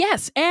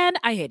 Yes. And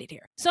I hate it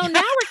here. So now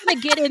we're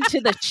going to get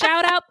into the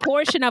shout out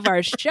portion of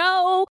our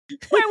show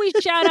where we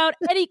shout out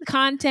any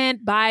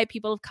content by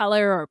people of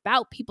color or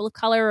about people of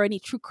color or any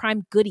true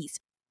crime goodies.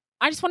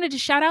 I just wanted to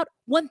shout out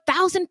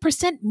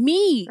 1000%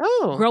 Me,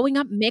 Growing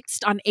Up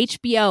Mixed on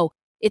HBO.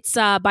 It's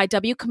by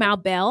W.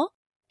 Kamau Bell.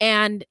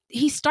 And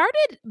he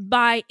started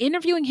by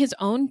interviewing his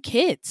own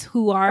kids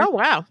who are,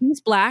 he's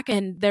Black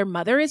and their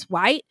mother is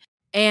white.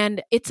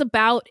 And it's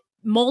about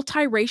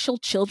multiracial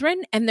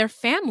children and their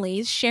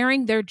families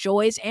sharing their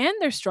joys and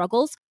their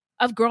struggles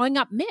of growing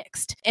up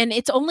mixed. And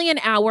it's only an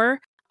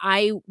hour.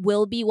 I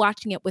will be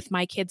watching it with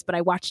my kids, but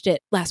I watched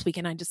it last week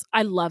and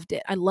I loved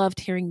it. I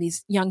loved hearing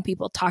these young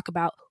people talk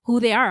about who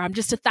they are. I'm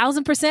just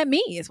 1000%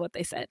 me is what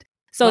they say.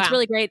 So it's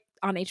really great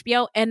on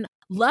HBO. And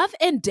Love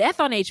and Death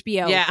on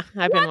HBO. Yeah,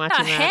 I've been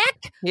watching that. What the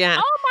heck? Yeah.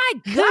 Oh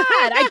my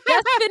God. I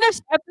just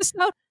finished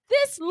episode.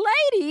 This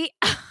lady,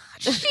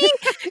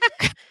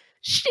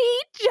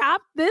 she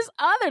chopped this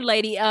other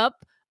lady up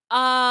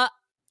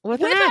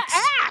with an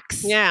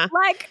axe. Yeah.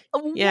 Like,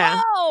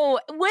 whoa.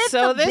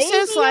 So this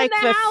is like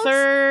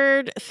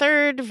the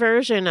third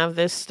version of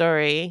this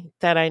story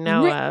that I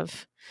know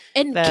of.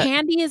 And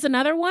Candy is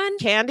another one?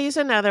 Candy's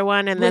another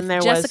one. And then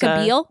there Jessica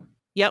was Biel?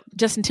 Yep.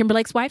 Justin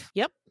Timberlake's wife?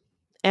 Yep.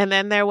 And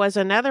then there was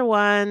another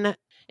one,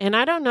 and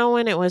I don't know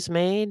when it was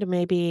made,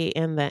 maybe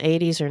in the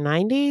 80s or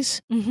 90s.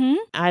 Mm-hmm.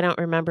 I don't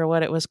remember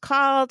what it was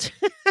called,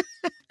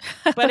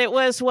 but it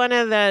was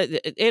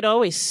it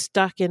always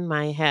stuck in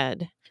my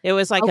head. It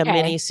was like a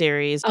mini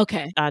series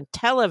on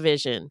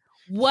television.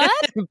 What?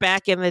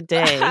 Back in the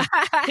day.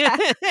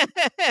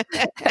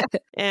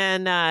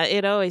 And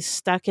it always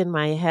stuck in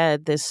my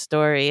head, this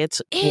story.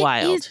 It's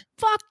wild. It is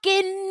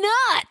fucking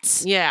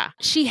nuts. Yeah.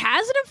 She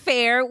has an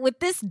affair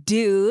with this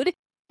dude.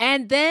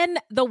 And then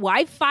the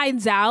wife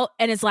finds out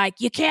and is like,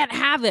 you can't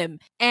have him.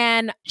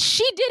 And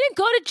she didn't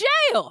go to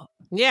jail.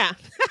 Yeah.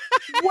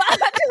 What?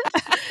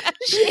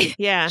 She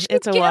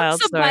it's a wild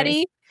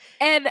story.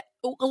 And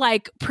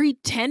like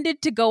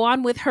pretended to go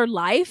on with her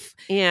life.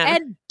 Yeah.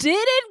 And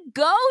didn't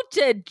go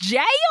to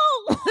jail.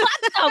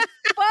 What the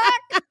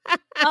fuck?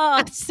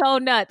 Oh, so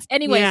nuts.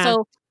 Anyway,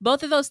 so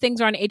both of those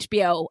things are on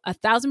HBO.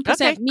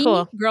 1000% Me,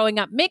 cool. Growing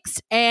Up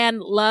Mixed, and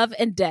Love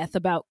and Death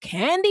about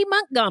Candy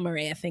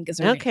Montgomery, I think is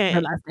her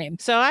last name.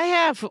 So I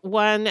have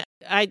one.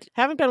 I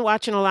haven't been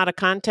watching a lot of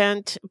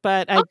content,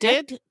 but I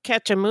did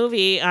catch a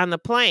movie on the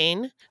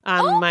plane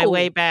on my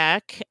way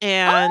back,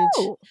 and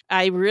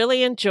I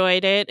really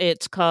enjoyed it.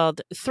 It's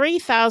called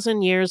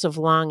 3,000 Years of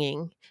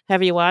Longing.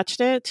 Have you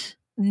watched it?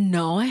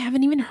 No, I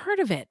haven't even heard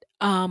of it.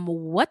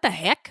 What the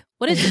heck?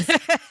 What is this?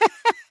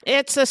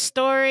 It's a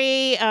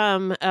story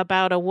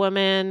about a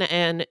woman,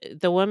 and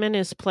the woman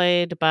is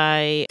played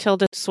by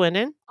Tilda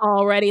Swinton.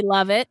 Already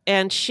love it.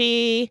 And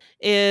she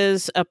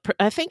is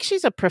I think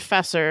she's a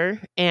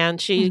professor,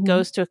 and she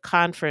goes to a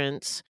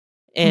conference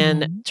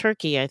in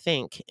Turkey, I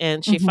think,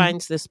 and she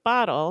finds this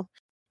bottle,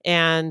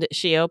 and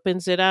she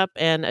opens it up,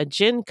 and a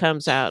djinn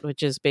comes out,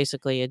 which is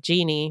basically a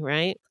genie,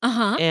 right?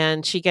 Uh-huh.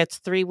 And she gets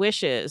 3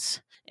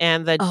 wishes.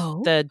 And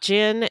the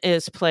djinn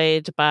is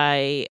played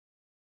by,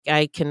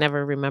 I can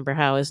never remember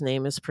how his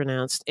name is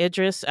pronounced.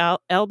 Idris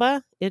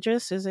Elba?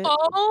 Idris, is it?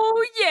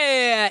 Oh,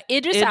 yeah.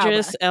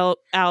 Idris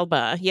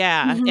Elba.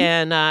 Yeah. Mhm.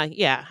 And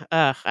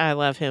I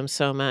love him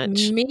so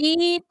much.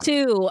 Me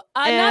too.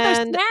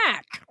 Another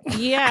snack.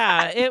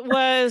 Yeah, it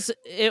was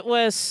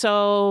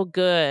so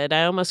good.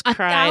 I almost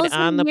cried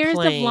on the plane.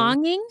 1,000 Years of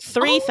Longing?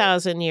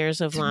 3,000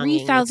 Years of Longing.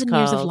 3,000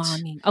 Years of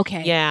Longing.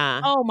 Okay.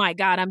 Yeah. Oh my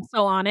God, I'm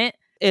so on it.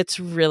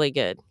 It's really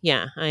good.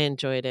 Yeah, I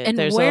enjoyed it. And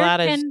there's a lot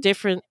of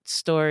different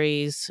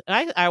stories.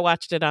 I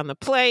watched it on the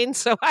plane,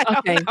 so I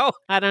don't know.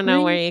 I don't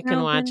know where you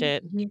can watch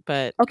it.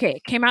 But okay,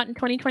 it came out in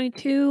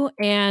 2022,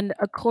 and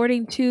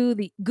according to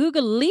the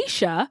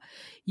Googleisha,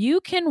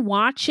 you can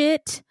watch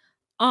it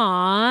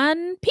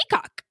on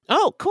Peacock.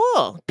 Oh,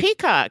 cool.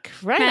 Peacock.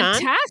 Right.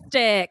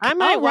 Fantastic. I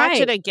might watch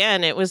it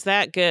again. It was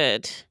that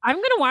good. I'm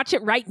going to watch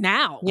it right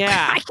now.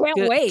 Yeah. I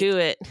can't wait. Do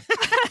it.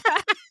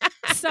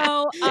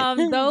 So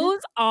those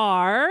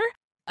are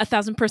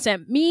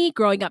 1000% Me,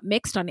 Growing Up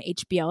Mixed on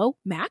HBO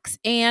Max,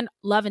 and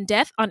Love and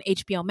Death on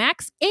HBO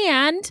Max,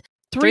 and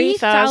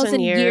 3,000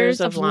 Years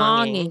of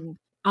Longing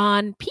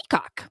on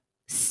Peacock.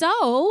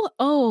 So,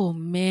 oh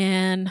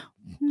man,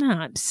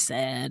 not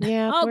sad.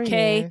 Yeah.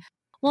 Okay.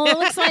 Well, it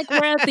looks like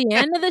we're at the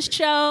end of the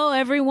show,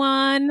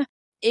 everyone.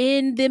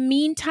 In the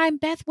meantime,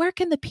 Beth, where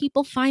can the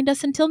people find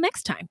us until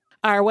next time?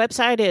 Our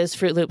website is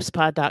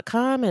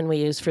fruitloopspod.com, and we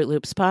use Fruit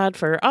Loops Pod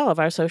for all of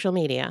our social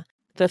media.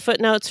 The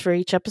footnotes for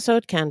each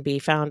episode can be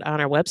found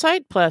on our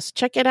website, plus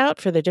check it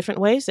out for the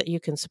different ways that you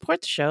can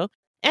support the show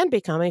and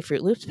become a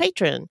Fruit Loops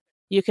patron.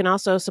 You can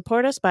also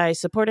support us by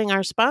supporting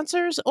our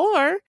sponsors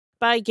or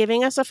by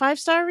giving us a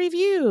 5-star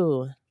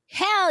review.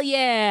 Hell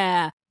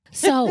yeah!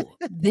 So,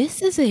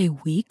 this is a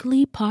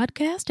weekly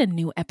podcast, and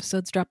new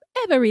episodes drop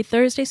every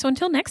Thursday. So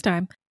until next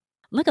time,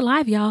 look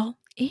alive, y'all.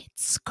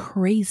 It's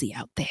crazy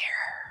out there.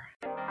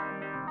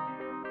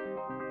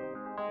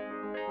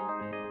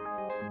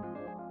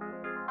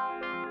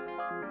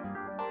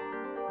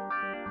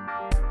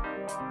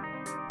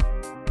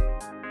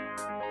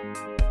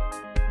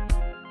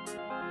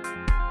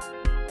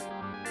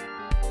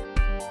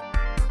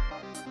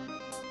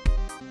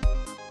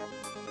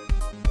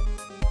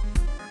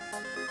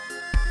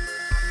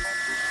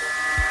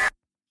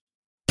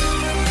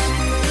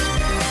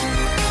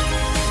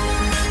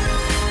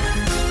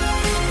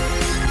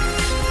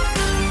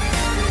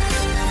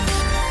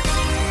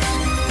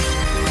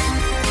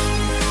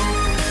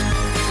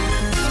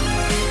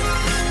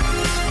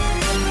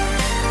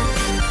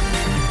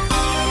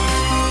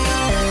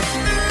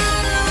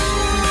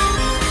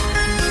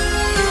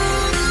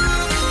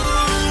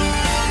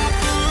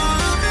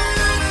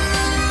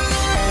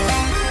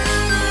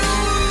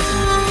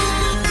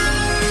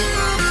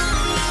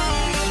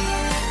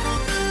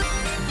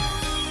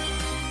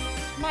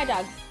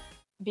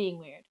 Being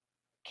weird.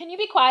 Can you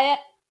be quiet?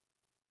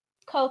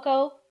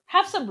 Coco,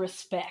 have some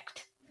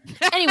respect.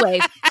 Anyway.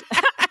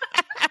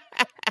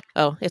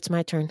 Oh, it's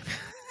my turn.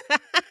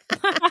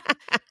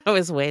 I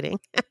was waiting.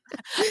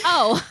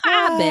 Oh,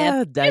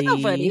 hi, Beth. You're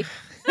so funny.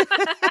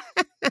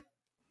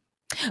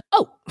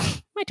 Oh,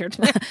 my turn.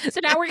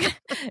 So now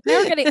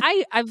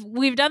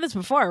we've done this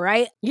before,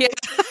 right? Yeah.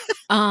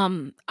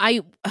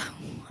 I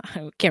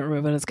can't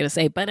remember what I was gonna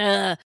say, but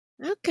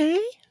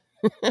okay.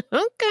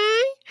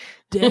 Okay.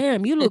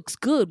 Damn, you looks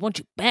good. Won't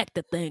you back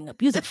the thing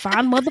up? You's a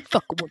fine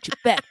motherfucker. Won't you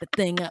back the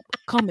thing up?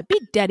 Call me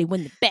Big Daddy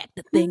when you back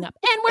the thing up.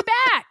 And we're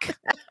back.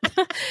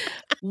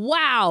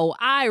 Wow,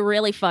 I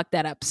really fucked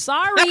that up.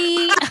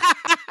 Sorry.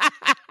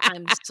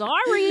 I'm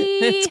sorry.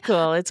 It's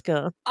cool. It's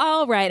cool.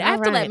 All right. I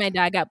have to let my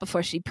dog out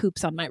before she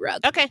poops on my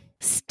rug. Okay.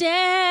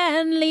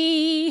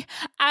 Stanley,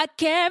 I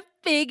can't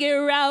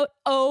figure out,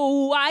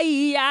 why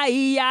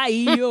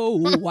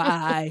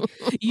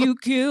you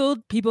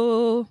killed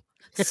people.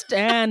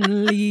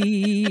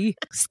 Stanley.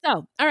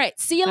 So, all right.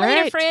 See you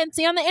later, friends.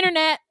 See you on the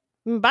internet.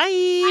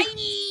 Bye.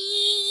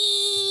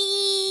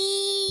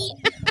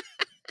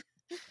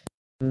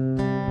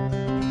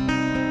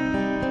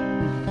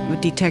 A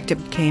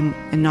detective came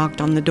and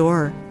knocked on the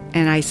door,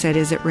 and I said,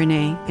 "Is it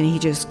Renee?" And he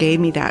just gave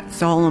me that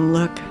solemn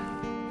look.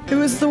 It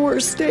was the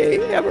worst day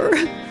ever.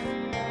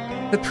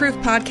 The Proof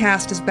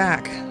podcast is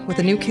back with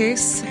a new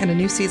case and a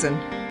new season.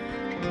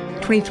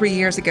 23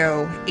 years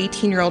ago,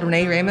 18-year-old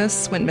Renee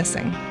Ramos went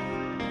missing.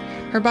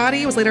 Her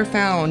body was later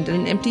found in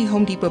an empty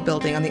Home Depot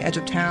building on the edge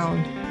of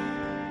town.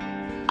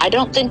 I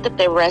don't think that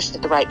they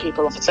arrested the right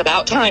people. It's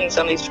about time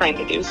somebody's trying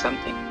to do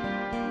something.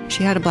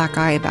 She had a black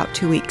eye about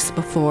 2 weeks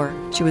before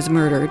she was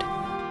murdered.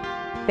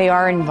 They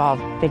are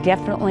involved. They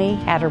definitely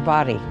had her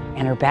body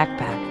and her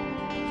backpack.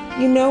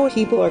 You know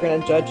people are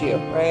going to judge you,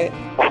 right?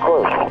 Of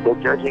course. They're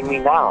judging me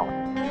now.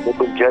 They've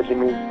been judging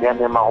me damn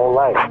near my whole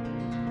life.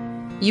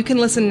 You can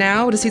listen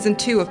now to Season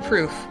 2 of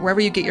Proof, wherever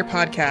you get your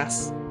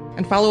podcasts,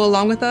 and follow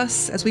along with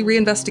us as we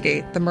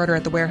reinvestigate the murder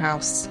at the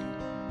warehouse.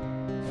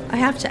 I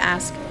have to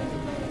ask,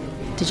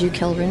 did you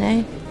kill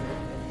Renee?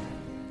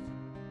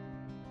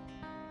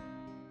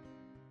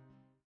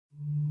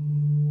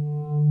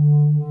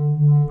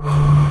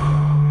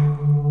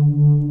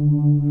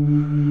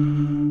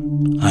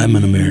 I'm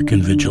an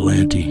American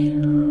vigilante.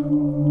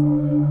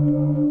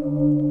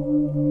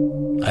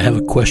 I have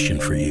a question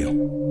for you.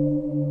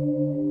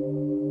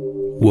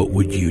 What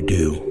would you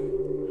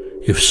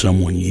do if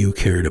someone you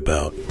cared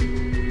about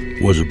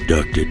was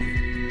abducted,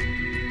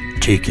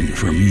 taken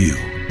from you?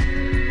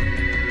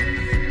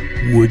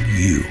 Would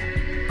you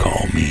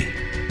call me?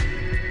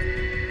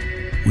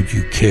 Would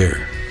you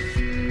care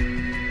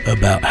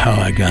about how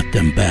I got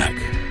them back?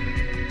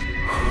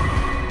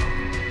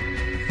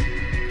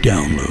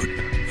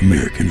 Download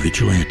American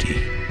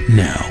Vigilante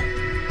now.